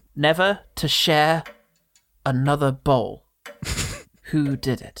 Never to share another bowl. Who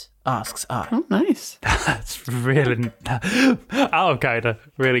did it? Asks I. Oh, nice. That's really out of character.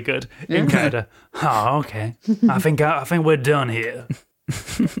 Really good. In character. Oh, okay. I think we're done here.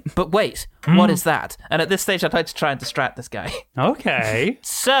 But wait, what is that? And at this stage, I'd like to try and distract this guy. Okay.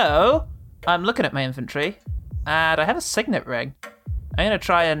 So, I'm looking at my inventory, and I have a signet ring. I'm going to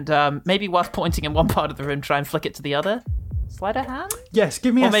try and, maybe whilst pointing in one part of the room, try and flick it to the other. Sleight of hand? Yes,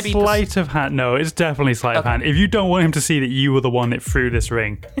 give me Or a maybe sleight of hand. No, it's definitely sleight of hand. If you don't want him to see that you were the one that threw this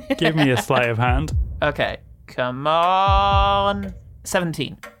ring, give me a sleight of hand. Okay, come on.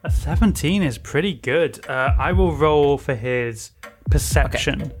 17. A 17 is pretty good. I will roll for his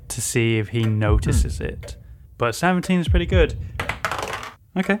perception to see if he notices it. But 17 is pretty good.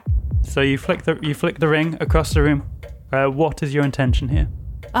 Okay, so you flick the ring across the room. What is your intention here?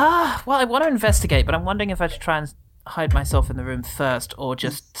 Well, I want to investigate, but I'm wondering if I should try and hide myself in the room first or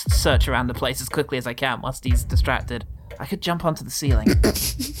just search around the place as quickly as I can whilst he's distracted. I could jump onto the ceiling.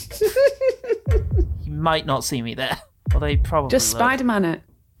 He might not see me there, although he probably Just would. Spider-Man it.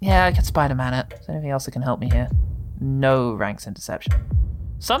 Yeah, I could Spider-Man it. Is there anything else that can help me here? No ranks in deception.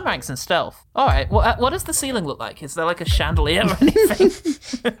 Some ranks in stealth. All right, what does the ceiling look like? Is there like a chandelier or anything?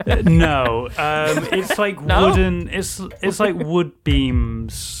 No, it's like No? wooden. It's like wood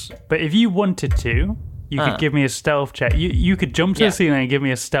beams. But if you wanted to, you could give me a stealth check. You could jump to the ceiling and give me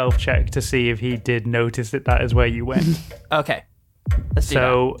a stealth check to see if he did notice that is where you went. Okay. Let's do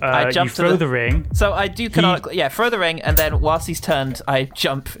So that. I you jump throw the ring. So I do canonically, throw the ring, and then whilst he's turned, I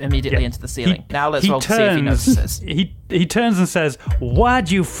jump immediately into the ceiling. Now let's roll to see if he notices. He turns and says, "Why'd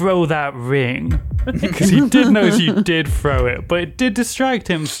you throw that ring?" Because he did notice you did throw it, but it did distract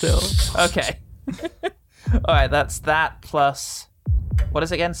him still. Okay. All right, that's that plus... What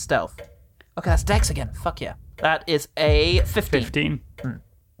is it again? Stealth. Okay, that's Dex again. Fuck yeah. That is a 15. 15.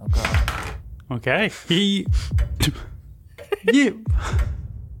 Oh, God. Okay. You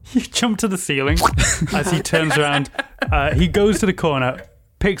jump to the ceiling as he turns around. He goes to the corner,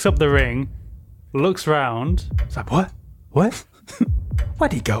 picks up the ring, looks round. It's like, what?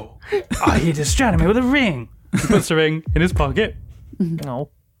 Where'd he go? Oh, he distracted me with a ring. He puts the ring in his pocket. No.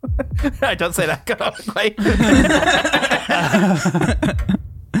 I don't say that canonically.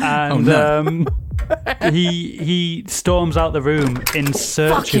 And he storms out the room in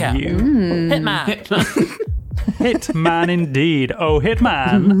search Fuck yeah. of you. Hitman. Hitman indeed. Oh,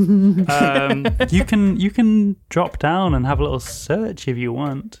 Hitman. You can drop down and have a little search if you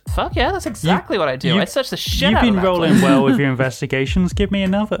want. Fuck yeah, that's exactly what I do. I search the shit You've out of been that rolling place. well with your investigations. Give me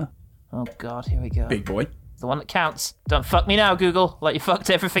another. Oh, God, here we go. Big boy. The one that counts. Don't fuck me now, Google, like you fucked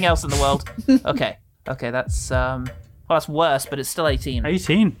everything else in the world. Okay, that's, well, that's worse, but it's still 18.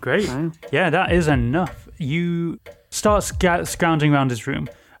 18. Great. Wow. Yeah, that is enough. You start scrounging around his room.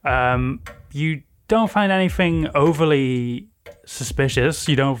 You don't find anything overly suspicious.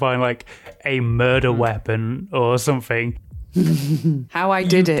 You don't find, like, a murder weapon or something. How I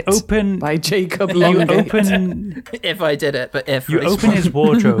Did It Open... by Jacob You Longgate. open... If I did it, but if... You open his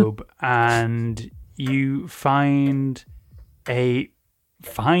wardrobe and you find a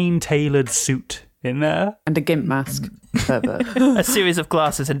fine-tailored suit in there. And a gimp mask. Pervert. A series of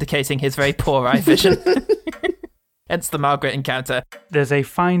glasses indicating his very poor eye vision. Hence the Margaret encounter. There's a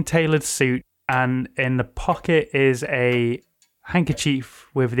fine-tailored suit, and in the pocket is a handkerchief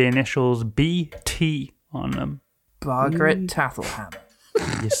with the initials BT on them. Margaret Tattleham.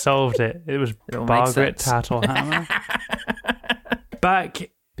 You solved it. It was It all makes Margaret sense. Tattlehammer.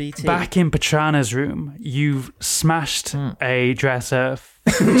 BT. Back in Petrana's room, you've smashed a dresser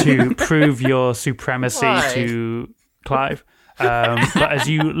to prove your supremacy Why? to Clive. But as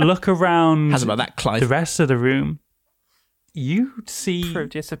you look around How's about that, Clive? the rest of the room, you see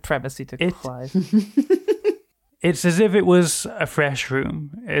Proved your supremacy to It- Clive. it's as if it was a fresh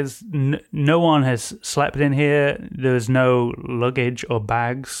room. No one has slept in here. There's no luggage or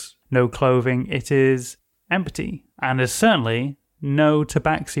bags, no clothing. It is empty. And there's certainly no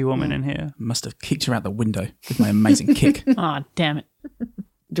tabaxi woman in here. Must have kicked her out the window with my amazing kick. Oh, damn it.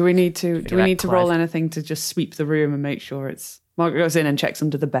 Do we need to that, roll Clive. anything to just sweep the room and make sure it's... Margaret goes in and checks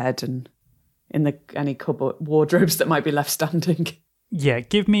under the bed and in any cupboard wardrobes that might be left standing. Yeah,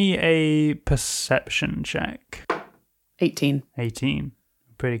 give me a perception check. 18. 18.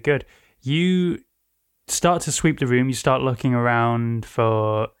 Pretty good. You start to sweep the room. You start looking around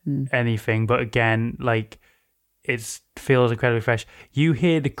for anything. But again, like, it feels incredibly fresh. You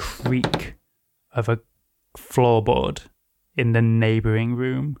hear the creak of a floorboard in the neighbouring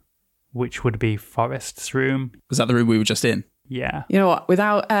room which would be Forrest's room. Was that the room we were just in? Yeah. You know what?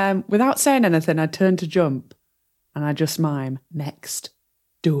 Without saying anything, I turn to Jump and I just mime, next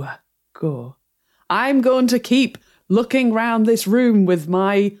door, go. I'm going to keep looking round this room with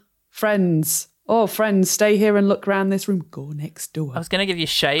my friends. Oh, friends, stay here and look round this room. Go next door. I was going to give you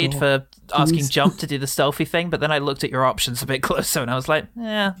shade Go. for asking Please. Jump to do the stealthy thing, but then I looked at your options a bit closer and I was like,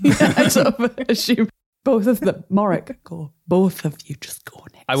 yeah. I sort of assume both of them. Morik, go. Both of you just go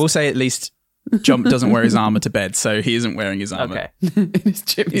next. I will say at least Jump doesn't wear his armor to bed, so he isn't wearing his armor. Okay. in his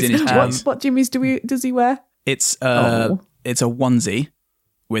jimmies. He's in his jimmies. What jimmies does he wear? It's Oh. it's a onesie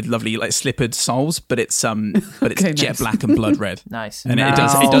with lovely like slippered soles, but it's Okay, jet nice. black and blood red. Nice. And Now- it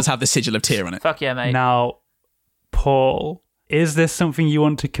does have the sigil of Tyr on it. Fuck yeah, mate. Now, Paul, is this something you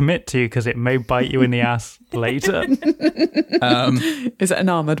want to commit to? Because it may bite you in the ass later. Is it an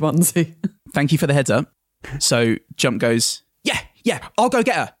armoured onesie? Thank you for the heads up. So Jump goes, yeah, I'll go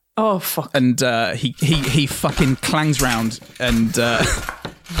get her. Oh, fuck. And he fucking clangs round and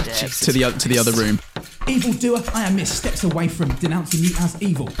to the other room. Evildoer, I am mere steps away from denouncing you as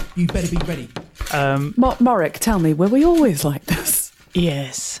evil. You better be ready. Morik, tell me, were we always like this?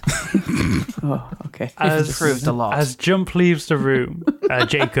 Yes. Oh, okay. Proved a lot. As Jump leaves the room,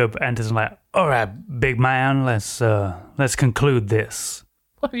 Jacob enters and like, all right, big man, let's conclude this.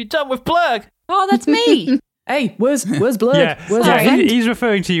 What have you done with Blurg? Oh, that's me. Hey, where's Blood? Yeah, Where's yeah our friend? he's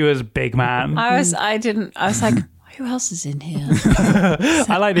referring to you as big man. I was like, who else is in here?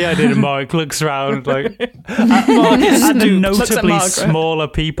 I like the idea that Mark looks around like at the notably Margaret. smaller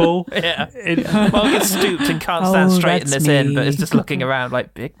people. Yeah. Well, gets stooped and can't stand straight in that's this in, me. but is just looking around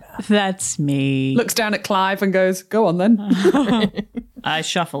like, big man. That's me. Looks down at Clive and goes, go on then. I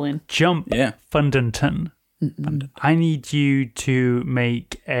shuffle in. Jump, Yeah. Fundenton. I need you to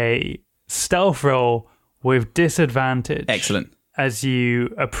make a stealth roll with disadvantage. Excellent. As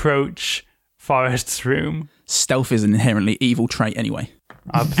you approach Forrest's room. Stealth is an inherently evil trait anyway.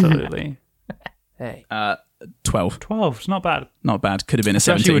 Absolutely. Hey. 12. 12, it's not bad. Not bad. Could have been a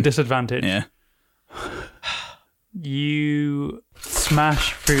Especially 17. with disadvantage. Yeah. You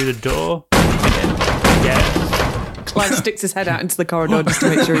smash through the door. Get Clive sticks his head out into the corridor just to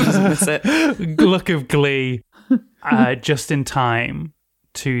make sure he doesn't miss it. a look of glee just in time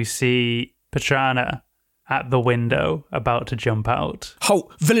to see Petrana at the window about to jump out.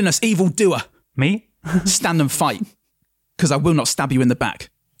 Halt, villainous evildoer. Me? Stand and fight. Because I will not stab you in the back.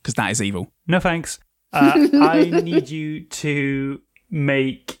 Because that is evil. No thanks. I need you to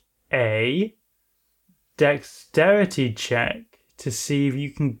make a dexterity check to see if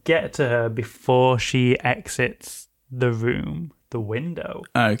you can get to her before she exits the room, the window.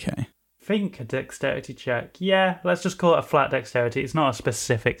 Okay. Think a dexterity check. Yeah, let's just call it a flat dexterity. It's not a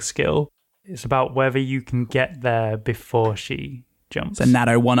specific skill. It's about whether you can get there before she jumps. It's a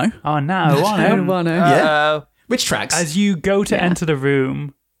natto 1-0. Oh, no. Uh-oh. Which tracks? As you go to enter the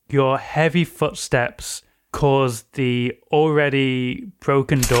room, your heavy footsteps cause the already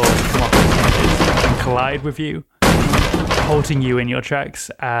broken door to come off its hinges and collide with you, halting you in your tracks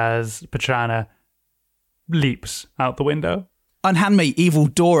as Petrana leaps out the window. Unhand me,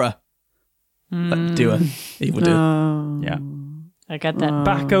 evildoer. Doer. Evildoer. Oh. Yeah. I got that.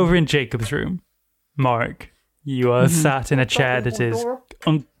 Back over in Jacob's room, Mark, you are sat in a chair that is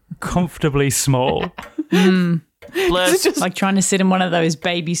uncomfortably small. Blur's, Like trying to sit in one of those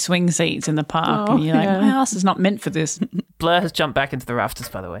baby swing seats in the park, and you're like, my house is not meant for this. Blur has jumped back into the rafters,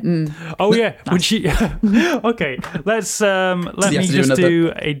 by the way. Oh yeah, would she? Okay, let's let he me have to do just another-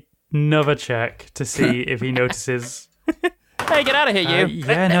 do another check to see if he notices. Hey, get out of here, you.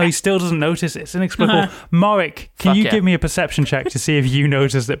 Yeah, no, he still doesn't notice. It's inexplicable. Morik, can Fuck you yeah. give me a perception check to see if you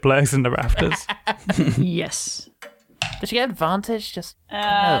notice that Blur's in the rafters? Yes. Did she get advantage just through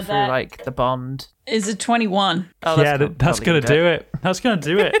That like the bond? is a 21. Oh, Yeah, cool. that's Probably gonna gonna do it. That's gonna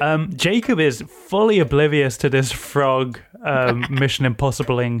do it. Jacob is fully oblivious to this frog Mission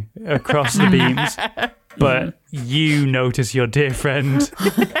Impossibling across the beams, but you notice your dear friend.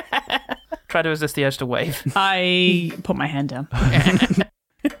 Try to resist the urge to wave. I put my hand down,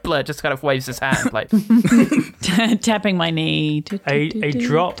 Blur just kind of waves his hand like, tapping my knee. A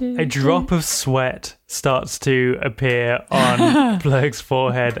drop of sweat starts to appear on Blurg's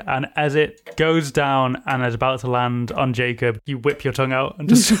forehead, and as it goes down and is about to land on Jacob, you whip your tongue out and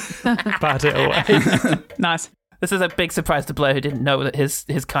just bat it away. Nice. this is a big surprise to Blur who didn't know that his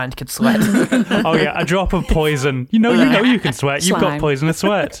kind could sweat. Oh yeah, a drop of poison. You know you can sweat. You've got Slime. poisonous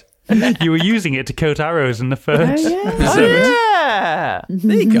sweat. You were using it to coat arrows in the first Oh, episode. yeah!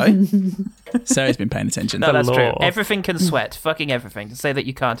 There you go. Sarah's been paying attention. No, that's true. law. Everything can sweat. Fucking everything. To say that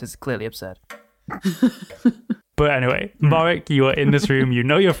you can't is clearly absurd. But anyway, Morik, you are in this room. You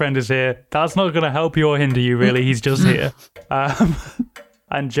know your friend is here. That's not going to help you or hinder you, really. He's just here.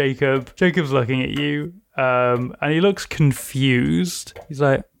 And Jacob's looking at you, and he looks confused. He's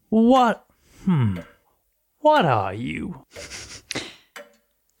like, what? What are you?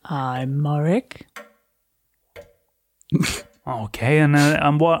 I'm Morik. Okay,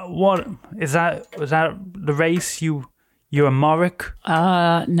 and what is that? Was that the race? You're a Morik?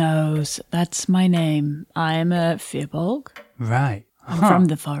 No, that's my name. I'm a Firbolg. Right. I'm from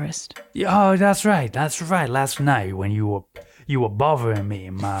the forest. Oh, that's right. Last night when you were bothering me,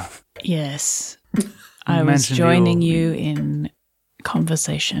 Yes. I was joining you in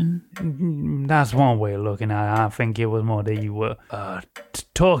conversation. That's one way of looking at it. I think it was more that you were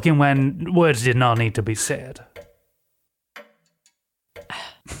talking when words did not need to be said.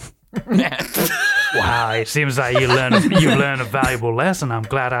 Wow, it seems like you learned a valuable lesson. I'm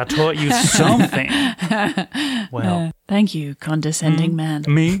glad I taught you something. Well, thank you, condescending man.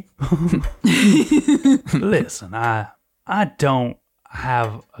 Me? Listen, I don't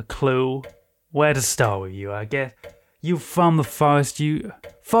have a clue where to start with you. I guess you from the forest.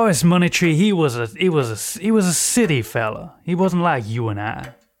 Forest Money Tree. He was a city fella. He wasn't like you and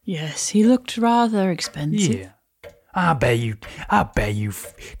I. Yes, he looked rather expensive. Yeah. I bet you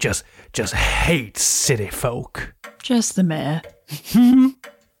just hate city folk. Just the mayor.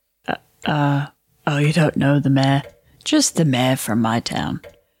 Oh, you don't know the mayor. Just the mayor from my town.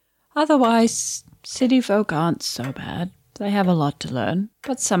 Otherwise, city folk aren't so bad. They have a lot to learn,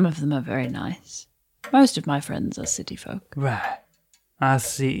 but some of them are very nice. Most of my friends are city folk. Right. I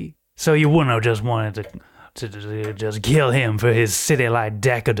see. So you wouldn't have just wanted to just kill him for his city-like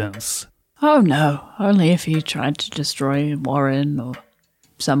decadence. Oh no, only if he tried to destroy Warren or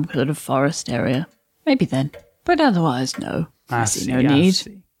some sort of forest area. Maybe then. But otherwise, no. I see no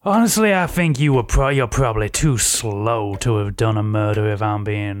need. Honestly, I think you're probably too slow to have done a murder, if I'm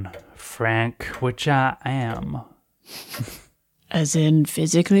being frank, which I am. As in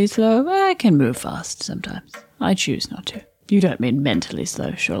physically slow? I can move fast sometimes. I choose not to. You don't mean mentally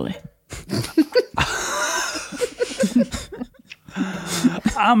slow, surely.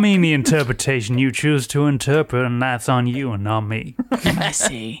 I mean the interpretation you choose to interpret, and that's on you and not me. I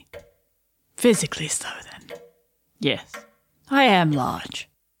see. Physically slow, then. Yes. I am large.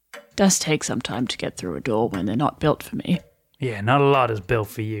 Does take some time to get through a door when they're not built for me. Yeah, not a lot is built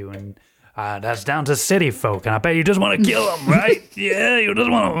for you, and that's down to city folk, and I bet you just want to kill them, right? Yeah, you just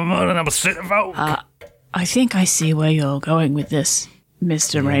want to murder them city folk. I think I see where you're going with this,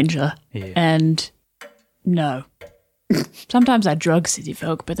 Mr. Ranger. Yeah. And no. Sometimes I drug city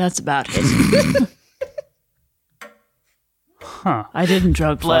folk, but that's about it. Huh. I didn't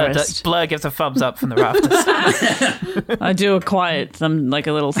drug forest. Blur gives a thumbs up from the rafters. I do a quiet like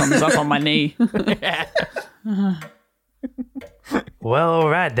a little thumbs up on my knee. Well, all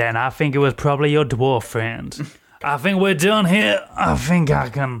right then. I think it was probably your dwarf friend. I think we're done here. I think I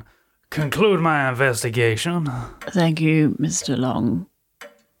can conclude my investigation. Thank you, Mr.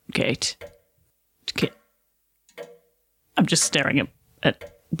 Longgate. I'm just staring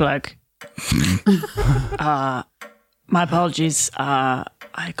at Blurg. My apologies. I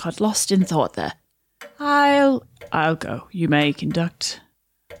got lost in thought there. I'll go. You may conduct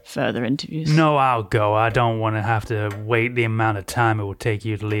further interviews. No, I'll go. I don't want to have to wait the amount of time it will take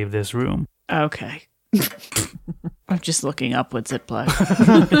you to leave this room. Okay. I'm just looking upwards at Blur.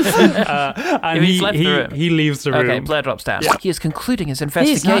 And he leaves the room. Okay, Blur drops down. Yeah. He is concluding his He's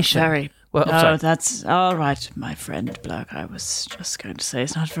investigation. not very... Well, I'm no, sorry. that's all right, my friend Blur. I was just going to say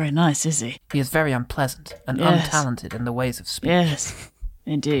he's not very nice, is he? He is very unpleasant and Yes. untalented in the ways of speech. Yes,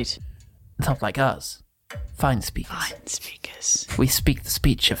 indeed. Not like us. Fine speakers. Fine speakers. We speak the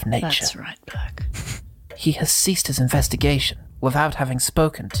speech of nature. That's right, Blur. He has ceased his investigation without having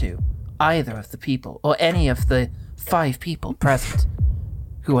spoken to either of the people or any of the 5 people present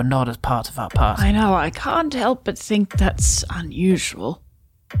who are not as part of our party. I know, I can't help but think that's unusual.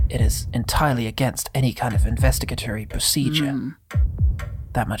 It is entirely against any kind of investigatory procedure.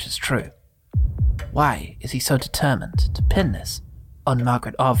 That much is true. Why is he so determined to pin this on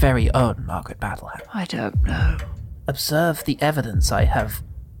Margaret, our very own Margaret Battlehammer? I don't know. Observe the evidence I have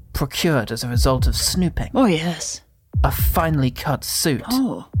procured as a result of snooping. Oh, yes. A finely cut suit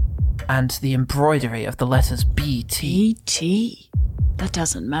Oh, and the embroidery of the letters BT. E.T. That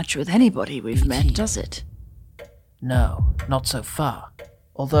doesn't match with anybody we've met, BT. does it? No, not so far.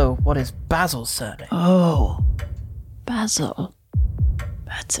 Although, what is Basil's surname? Oh, Basil.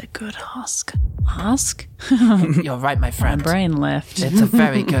 That's a good ask. Ask? You're right, my My friend. brain left. It's a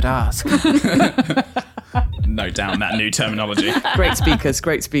very good ask. Note down that new terminology. Great speakers,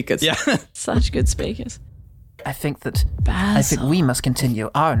 great speakers. Yeah. Such good speakers. I think we must continue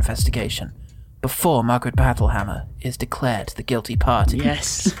our investigation before Margaret Battlehammer is declared the guilty party.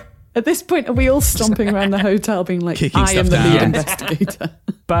 Yes. At this point, are we all stomping around the hotel being like, Kicking I am stuff the lead down. investigator?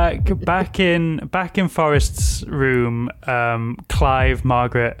 Back in Forrest's room, Clive,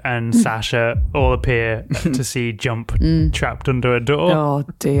 Margaret, and Sasha all appear to see Jump trapped under a door. Oh,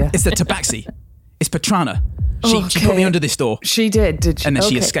 dear. It's the Tabaxi. It's Petrana. She put me under this door, She did she? and then she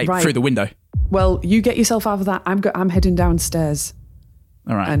Okay, escaped right. through the window. Well, you get yourself out of that. I'm heading downstairs,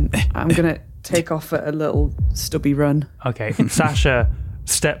 All right. and I'm going to take off at a little stubby run. Okay, Sasha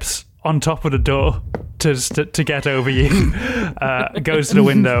steps on top of the door to get over you, goes to the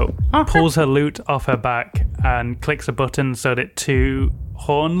window, pulls her loot off her back, and clicks a button so that 2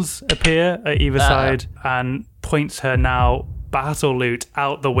 horns appear at either side, and points her now battle loot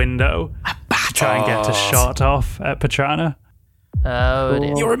out the window to try and get a shot off at Petrana. Oh,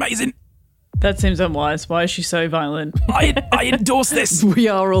 dear. You're amazing. That seems unwise. Why is she so violent? I endorse this. We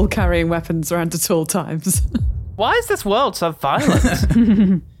are all carrying weapons around at all times. Why is this world so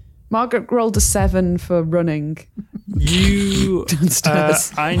violent? Margaret rolled a 7 for running You downstairs.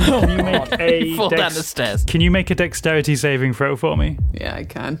 can you make a Fall down the stairs. Can you make a dexterity saving throw for me? Yeah, I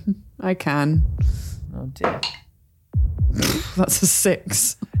can. Oh, dear. That's a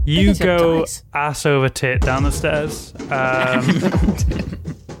 6. You it's your go dice. ass over tit down the stairs.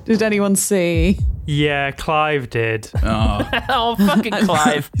 Did anyone see? Yeah, Clive did. Oh, fucking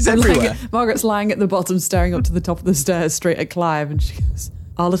Clive. He's everywhere. Margaret's lying at the bottom, staring up to the top of the stairs, straight at Clive, and she goes,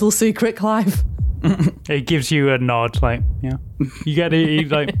 "Our little secret, Clive." It gives you a nod, like, yeah. You get it,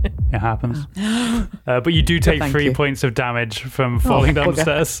 like, it happens. But you do take Thank 3 you. points of damage from falling down the bugger.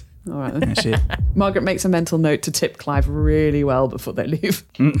 stairs. All right. Then. Yeah, shit. Margaret makes a mental note to tip Clive really well before they leave.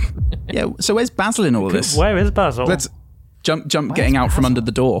 Yeah. So where's Basil in all of this? Where is Basil? Let's jump, getting out from under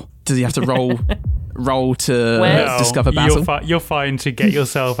the door. Does he have to roll to Where's- discover Basil? You're fine to get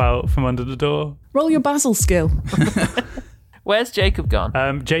yourself out from under the door. Roll your Basil skill. Where's Jacob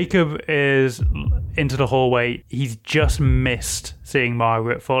gone? Jacob is into the hallway. He's just missed seeing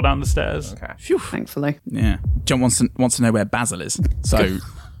Margaret fall down the stairs. Okay. Thankfully. Yeah. John wants to know where Basil is. So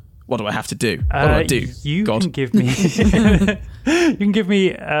what do I have to do? What do I do? You God. can give me. You can give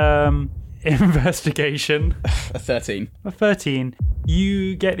me investigation. A 13. A 13.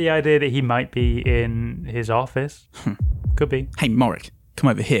 You get the idea that he might be in his office. Could be. Hey, Morrick, come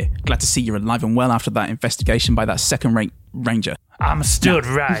over here. Glad to see you're alive and well after that investigation by that second-rate ranger. I'm stood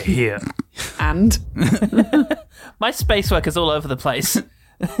right here. And My spacework is all over the place.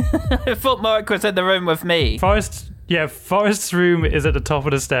 I thought Mark was in the room with me. Forrest's room is at the top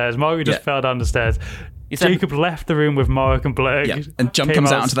of the stairs. Margaret just Yeah. fell down the stairs. said- Jacob left the room with Mark and Blurg. Yeah, and Jump came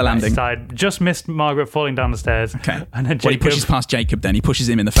comes out onto the landing. outside, just missed Margaret falling down the stairs. Okay. And then Well, he Jacob... pushes past Jacob then. He pushes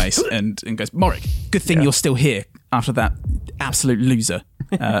him in the face and goes, Morrick, good thing you're still here after that absolute loser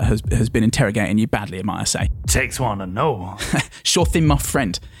has been interrogating you badly, might I say. Takes one to know. Sure thing, my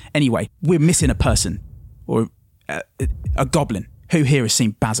friend. Anyway, we're missing a person. Or a goblin. Who here has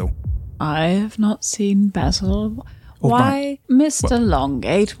seen Basil? I have not seen Basil. Oh, Why, right. Mr.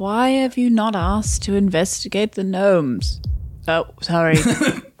 Longgate, why have you not asked to investigate the gnomes? Oh, sorry.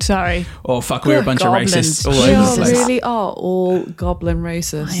 Sorry. Oh, fuck, we're a bunch Goblins. of racists all We over are the place. really are all goblin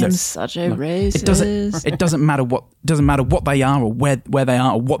racists. I am such a racist. It doesn't matter what they are or where they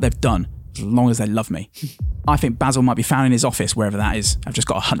are or what they've done, as long as they love me. I think Basil might be found in his office, wherever that is. I've just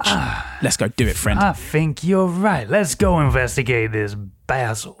got a hunch. Let's go do it, friend. I think you're right. Let's go investigate this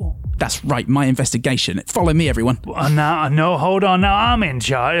Basil. That's right, my investigation. Follow me, everyone. No, hold on. Now I'm in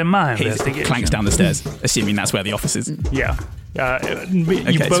charge of my He investigation. clanks down the stairs, assuming that's where the office is. Yeah.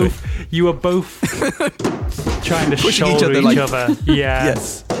 Okay, you were both trying to Pushing shoulder each each other, other.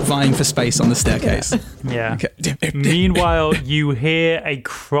 Yes, vying for space on the staircase. Yeah. Okay. Meanwhile, you hear a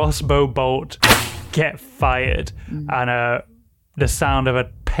crossbow bolt get fired and the sound of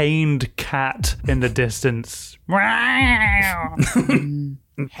a pained cat in the distance.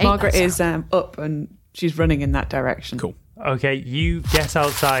 Margaret is up and she's running in that direction. Cool. Okay, you get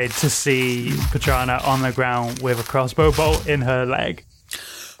outside to see Petrana on the ground with a crossbow bolt in her leg.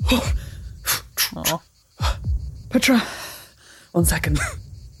 Petra, 1 second.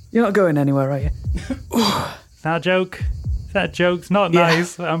 You're not going anywhere, are you? Is that a joke? Is that a joke? It's not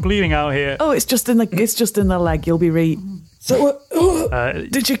nice. I'm bleeding out here. Oh, it's just in the leg. You'll be So,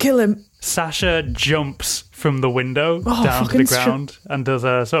 did you kill him? Sasha jumps from the window Oh, down to the fucking ground and does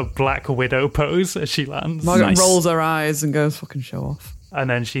a sort of Black Widow pose as she lands. Margaret Nice. rolls her eyes and goes, "Fucking show off." And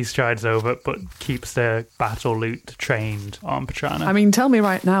then she strides over but keeps the battle loot trained on Petrana. I mean, tell me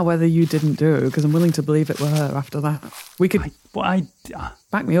right now whether you didn't do it, because I'm willing to believe it were her after that. We could Well,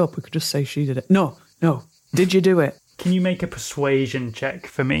 back me up. We could just say she did it. No. Did you do it? Can you make a persuasion check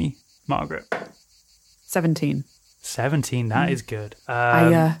for me, Margaret? 17. 17, that is good.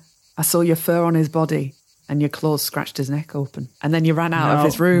 I saw your fur on his body and your claws scratched his neck open. And then you ran out of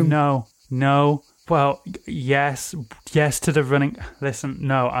his room. No. Well, yes to the running. Listen,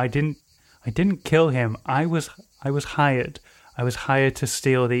 no, I didn't kill him. I was hired. I was hired to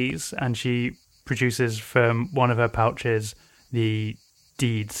steal these, and she produces from one of her pouches the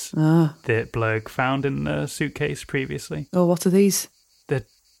deeds that Blurg found in the suitcase previously. Oh, what are these? The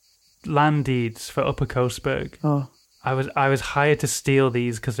land deeds for Upper Coastburg. Oh. I was hired to steal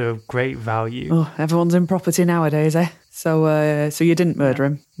these because they're of great value. Oh, everyone's in property nowadays, eh? So you didn't murder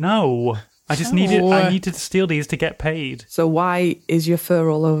him? No, I just needed to steal these to get paid. So why is your fur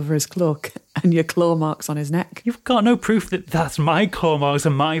all over his cloak and your claw marks on his neck? You've got no proof that that's my claw marks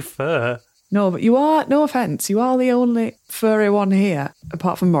and my fur. No, but you are, no offence, you are the only furry one here,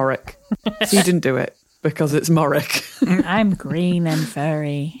 apart from Morik. So you didn't do it because it's Morik. I'm green and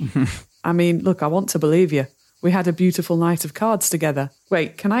furry. I mean, look, I want to believe you. We had a beautiful night of cards together.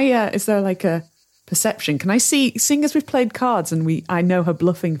 Wait, can I, is there like a perception? Can I see, seeing as we've played cards and I know her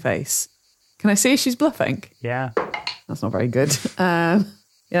bluffing face, can I see if she's bluffing? Yeah. That's not very good. Yeah,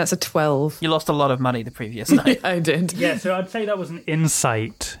 that's a 12. You lost a lot of money the previous night. I did. Yeah, so I'd say that was an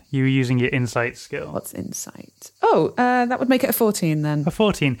insight. You were using your insight skill. What's insight? Oh, that would make it a 14 then. A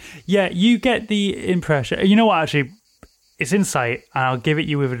 14. Yeah, you get the impression. You know what, actually? It's insight, and I'll give it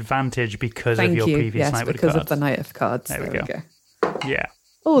you with advantage because of your previous night with because cards. of the night of cards. There we go. Yeah.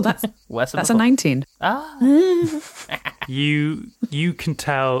 Oh, that's a 19. You can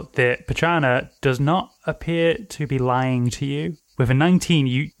tell that Petrana does not appear to be lying to you. With a 19,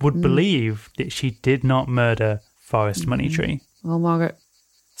 you would believe that she did not murder Forest Moneytree. Well, Margaret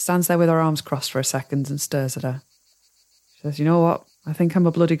stands there with her arms crossed for a second and stares at her. She says, you know what? I think I'm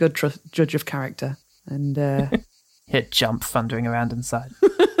a bloody good judge of character. And Hit Jump thundering around inside.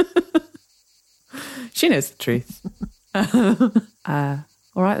 she knows the truth.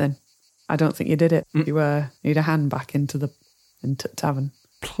 All right, then. I don't think you did it. You need a hand back into the tavern.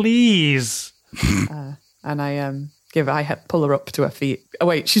 Please. And I pull her up to her feet. Oh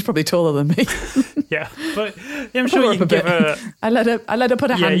wait, she's probably taller than me. Yeah, but I'm sure you can give her. I let her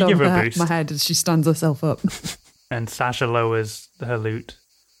put a hand on her my head as she stands herself up. And Sasha lowers her loot.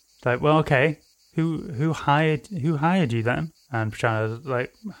 Like, well, okay, who hired you then? And Petrana's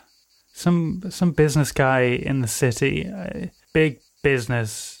like, some business guy in the city, big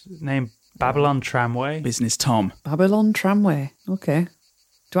business named Babylon Tramway. Business Tom. Babylon Tramway. Okay.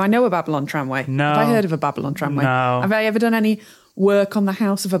 Do I know a Babylon Tramway? No. Have I heard of a Babylon Tramway? No. Have I ever done any work on the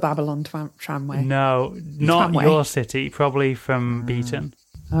house of a Babylon Tramway? No, not Tramway. your city. Probably from Beaton.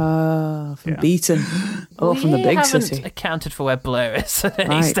 From Beaton. Oh, from the big We haven't city. accounted for where Blur is at any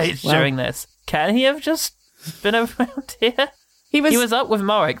Right, stage well. during this. Can he have just been around here? He was up with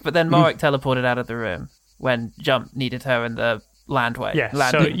Morik, but then Morik teleported out of the room when Jump needed her in the landway.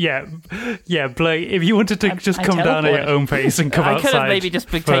 Yeah, Blake, if you wanted to just come down at your own pace and come I outside. could have maybe just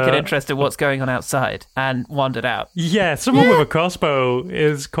taken interest in what's going on outside and wandered out. Yeah, someone with a crossbow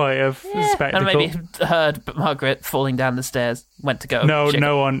is quite a spectacle. And maybe heard Margaret falling down the stairs, went to go. No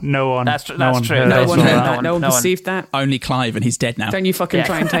one. That's true. No one True. heard No us one all heard that. that. No one perceived that. Only Clive, and he's dead now. Don't you fucking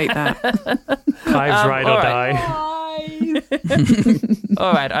try and take that. Clive's ride or all die. right.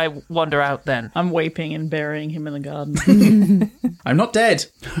 All right, I wander out then. I'm weeping and burying him in the garden. I'm not dead.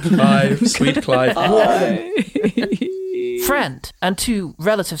 Clive, sweet Clive. Friend and two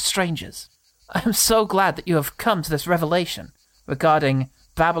relative strangers, I am so glad that you have come to this revelation regarding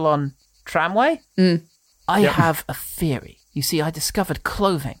Babylon Tramway. I have a theory. You see, I discovered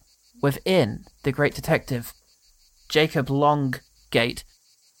clothing within the great detective Jacob Longgate's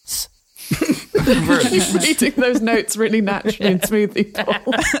room. He's reading those notes really naturally and smoothly,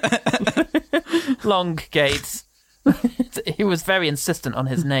 Paul. Longgates. He was very insistent on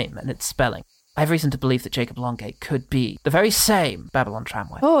his name and its spelling. I have reason to believe that Jacob Longgate could be the very same Babylon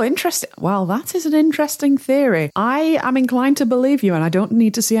Tramway. Oh, interesting. Well, that is an interesting theory. I am inclined to believe you, and I don't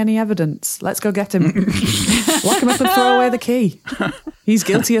need to see any evidence. Let's go get him. Lock him up and throw away the key. He's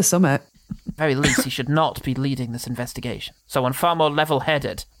guilty of summit. Very least, he should not be leading this investigation. Someone far more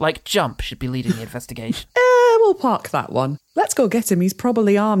level-headed, like Jump, should be leading the investigation. We'll park that one. Let's go get him. He's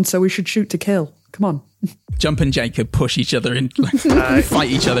probably armed, so we should shoot to kill. Come on. Jump and Jacob push each other in, fight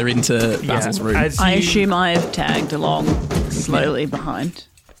each other into Basil's room. I assume I've tagged along slowly behind.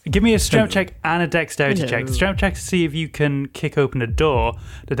 Give me a strength check and a dexterity check. Hello. The strength check is to see if you can kick open a door.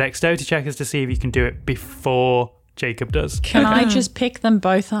 The dexterity check is to see if you can do it before Jacob does. Can I just pick them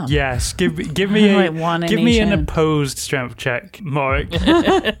both up? Yes, give me Like one in give me each an hand. opposed strength check, Morik.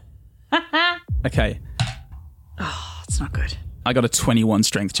 Okay. Oh, it's not good. I got a 21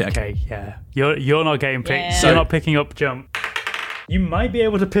 strength check. Okay, yeah. You're not getting picked. Yeah. So you're not picking up jump. You might be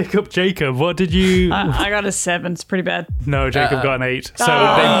able to pick up Jacob. What did you... I got a 7. It's pretty bad. No, Jacob got an 8. So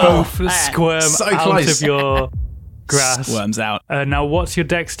they both squirm So out close. of your grasp. Squirms out. Now, what's your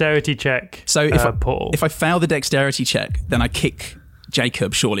dexterity check, So Paul? if I fail the dexterity check, then I kick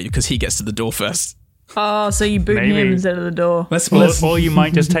Jacob, surely, because he gets to the door first. Oh, so you boot Maybe. him instead of the door. Or you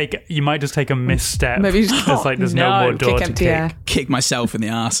might just take a misstep. Maybe you just- It's like there's no more door kick to empty air. kick. Kick myself in the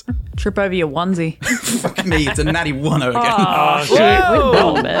ass. Trip over your onesie. Fuck me, it's a natty 1 again. Oh, shit.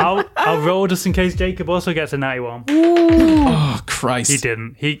 Whoa, man. I'll roll just in case Jacob also gets a natty 1. Oh, Christ. He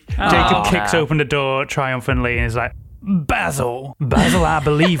didn't. Jacob kicks open the door triumphantly and is like, Basil, I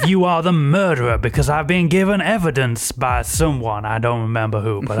believe you are the murderer because I've been given evidence by someone. I don't remember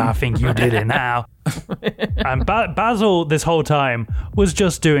who, but I think you did it now. And Basil, this whole time, was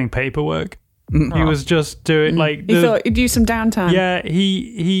just doing paperwork. He was just doing, like... He thought he'd use some downtime. Yeah,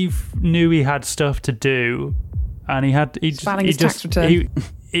 he knew he had stuff to do, and Filing his tax return.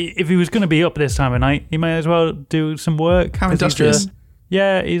 If he was going to be up this time of night, he may as well do some work. How 'cause industrious.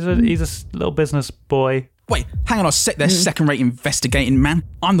 He's a little business boy. Wait, hang on a sec there, second-rate investigating man.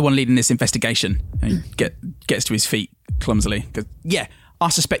 I'm the one leading this investigation. And he gets to his feet clumsily. Goes, yeah, I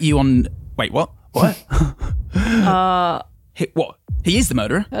suspect you on... Wait, what? What? What? He is the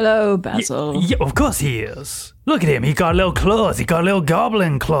murderer? Hello, Basil. Yeah, of course he is. Look at him. He got little claws. He got little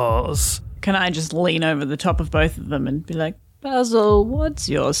goblin claws. Can I just lean over the top of both of them and be like, Basil, what's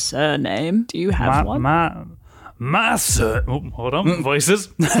your surname? Do you have one? My son. Oh, hold on, voices.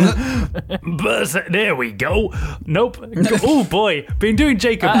 There we go. Nope. Oh boy, been doing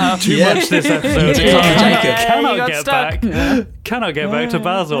Jacob too much this episode. Jacob. Cannot get back. Cannot get back to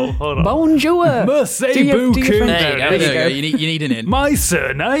Basil. Hold on. Bonjour. Mercy Do your beaucoup. French. There you go. There you go. You need an in. My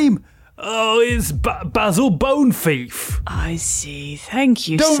surname? Oh, it's Basil Bone Thief. I see. Thank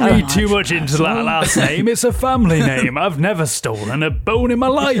you Don't so read much. too much into that last name. It's a family name. I've never stolen a bone in my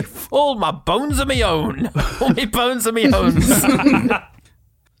life. All my bones are me own. All my bones are me own.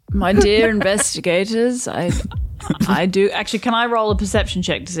 My dear investigators, I do... Actually, can I roll a perception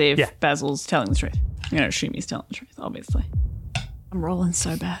check to see if Yeah. Basil's telling the truth? I'm going to assume he's telling the truth, obviously. I'm rolling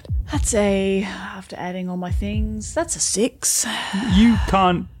so bad. That's after adding all my things, that's a 6. You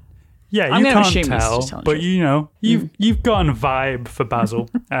can't. Yeah, I'm you gonna can't assume he's tell, just telling but the truth. you know, you've got a vibe for Basil,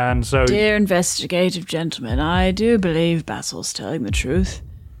 and so Dear investigative gentlemen, I do believe Basil's telling the truth.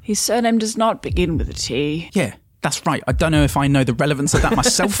 His surname does not begin with a T. Yeah, that's right. I don't know if I know the relevance of that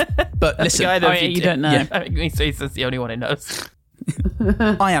myself, but listen, Either Oh, of yeah, you do. don't know. Yeah. I mean, he's the only one who knows.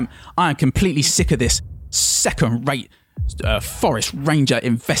 I am completely sick of this second-rate forest ranger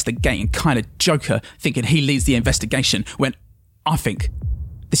investigating kind of joker thinking he leads the investigation when I think,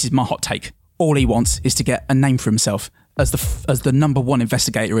 this is my hot take, all he wants is to get a name for himself as the number one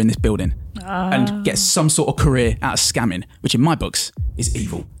investigator in this building and get some sort of career out of scamming, which in my books is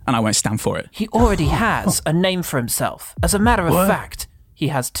evil, and I won't stand for it. He already has a name for himself. As a matter of fact, he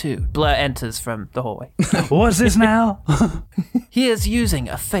has 2. Blur enters from the hallway. what's this now? He is using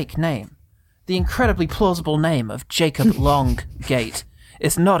a fake name. The incredibly plausible name of Jacob Longgate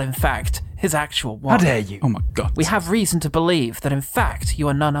is not, in fact, his actual one. How dare you? Oh my god. We have reason to believe that, in fact, you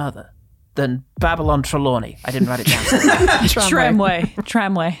are none other than Babylon Trelawney. I didn't write it down. Tramway.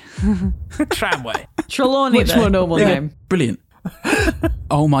 Tramway. Trelawney, Much more normal name. Brilliant.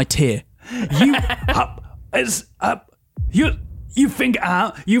 Oh my tear. You think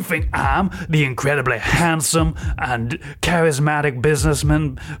I'm the incredibly handsome and charismatic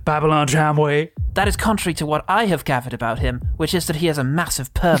businessman Babylon Tramway? That is contrary to what I have gathered about him, which is that he is a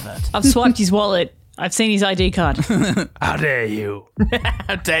massive pervert. I've swiped his wallet. I've seen his ID card. How dare you?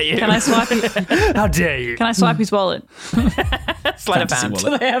 How dare you? Can I swipe? How dare you? Can I swipe his wallet? Sleight of Fantasy hand?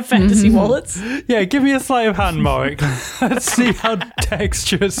 wallet. Do they have fantasy wallets? Yeah, give me a sleight of hand, Morik. Let's see how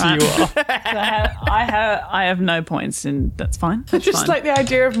dexterous you are. I have no points, and that's fine. I just fine. like the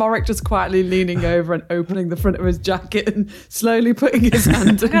idea of Morrick just quietly leaning over and opening the front of his jacket and slowly putting his hand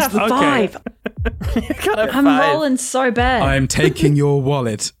into the Okay. 5. Got a I'm 5. rolling so bad. I'm taking your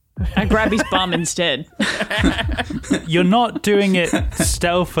wallet. I grab his bum instead. You're not doing it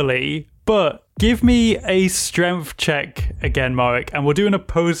stealthily, but give me a strength check again, Morik, and we're doing a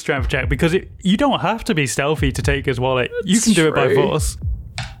opposed strength check because you don't have to be stealthy to take his wallet. You can do it by true. force.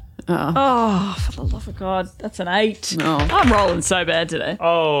 Oh, for the love of God, that's an 8. No. I'm rolling so bad today.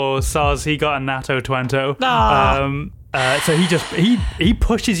 Oh, Saz, he got a natto twento. Ah. So he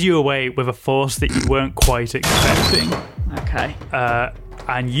pushes you away with a force that you weren't quite expecting. Okay.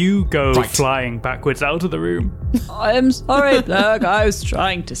 and you go flying backwards out of the room. I'm sorry, Plug. I was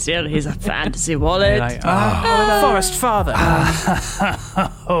trying to steal his fantasy wallet. Like, Forest Father.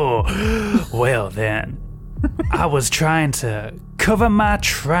 oh, well then. I was trying to cover my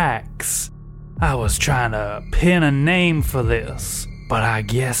tracks. I was trying to pin a name for this, but I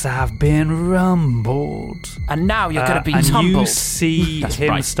guess I've been rumbled. And now you're going to be and tumbled. You see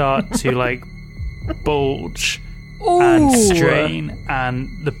him start to like bulge Ooh. and strain, and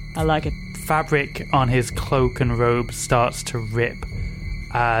the I like it. fabric on his cloak and robe starts to rip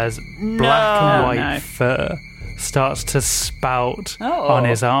as black and white fur starts to spout on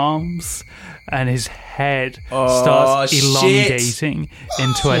his arms, and his head starts elongating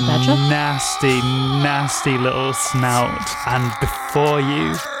into a nasty little snout. And before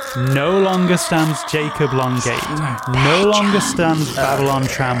you, no longer stands Jacob Longate, no longer stands Babylon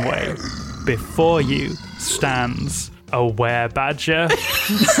Tramway. Before you stands a werebadger.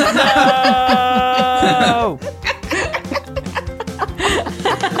 No!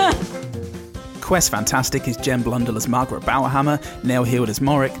 Quest Fantastic is Jen Blundell as Margaret Bowerhammer, Neil Heald as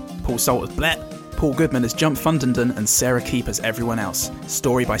Morrick, Paul Salt as Blett, Paul Goodman as Jump Fundenden, and Sarah Keep as everyone else.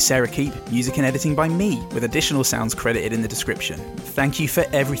 Story by Sarah Keep, music and editing by me, with additional sounds credited in the description. Thank you for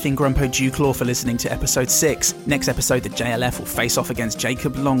everything, Grumpo Dewclaw, for listening to episode 6. Next episode, the JLF will face off against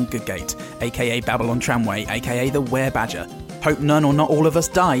Jacob Longagate, aka Babylon Tramway, aka the Werebadger. Hope none or not all of us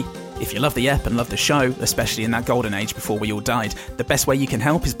die. If you love the ep and love the show, especially in that golden age before we all died, the best way you can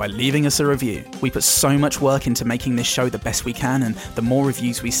help is by leaving us a review. We put so much work into making this show the best we can, and the more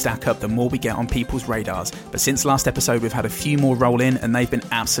reviews we stack up, the more we get on people's radars. But since last episode, we've had a few more roll in, and they've been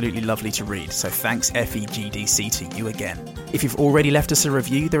absolutely lovely to read, so thanks FEGDC to you again. If you've already left us a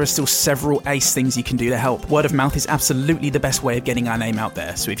review, there are still several ace things you can do to help. Word of mouth is absolutely the best way of getting our name out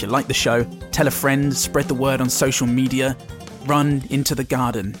there, so if you like the show, tell a friend, spread the word on social media. Run into the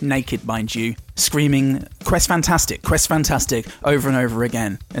garden, naked mind you, screaming Quest Fantastic, over and over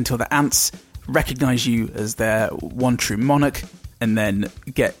again until the ants recognise you as their one true monarch, and then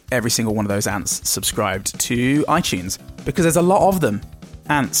get every single one of those ants subscribed to iTunes, because there's a lot of them.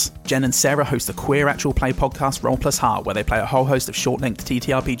 Ants. Jen and Sarah host the queer actual play podcast Roll Plus Heart, where they play a whole host of short-length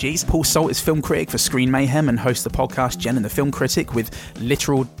TTRPGs. Paul Salt is film critic for Screen Mayhem and hosts the podcast Jen and the Film Critic with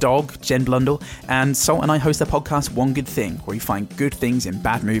literal dog Jen Blundell. And Salt and I host the podcast One Good Thing, where we find good things in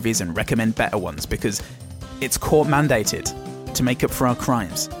bad movies and recommend better ones, because it's court mandated to make up for our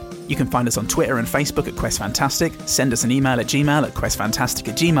crimes. You can find us on Twitter and Facebook at Quest Fantastic, send us an email at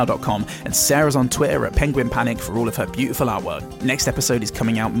questfantastic@gmail.com, and Sarah's on Twitter at Penguin Panic for all of her beautiful artwork. Next episode is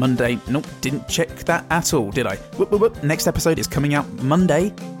coming out Monday. Nope, didn't check that at all, did I? Whoop. Next episode is coming out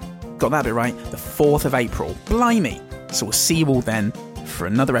Monday. Got that bit right. The 4th of April. Blimey! So we'll see you all then for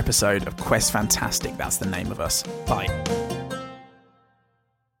another episode of Quest Fantastic. That's the name of us. Bye.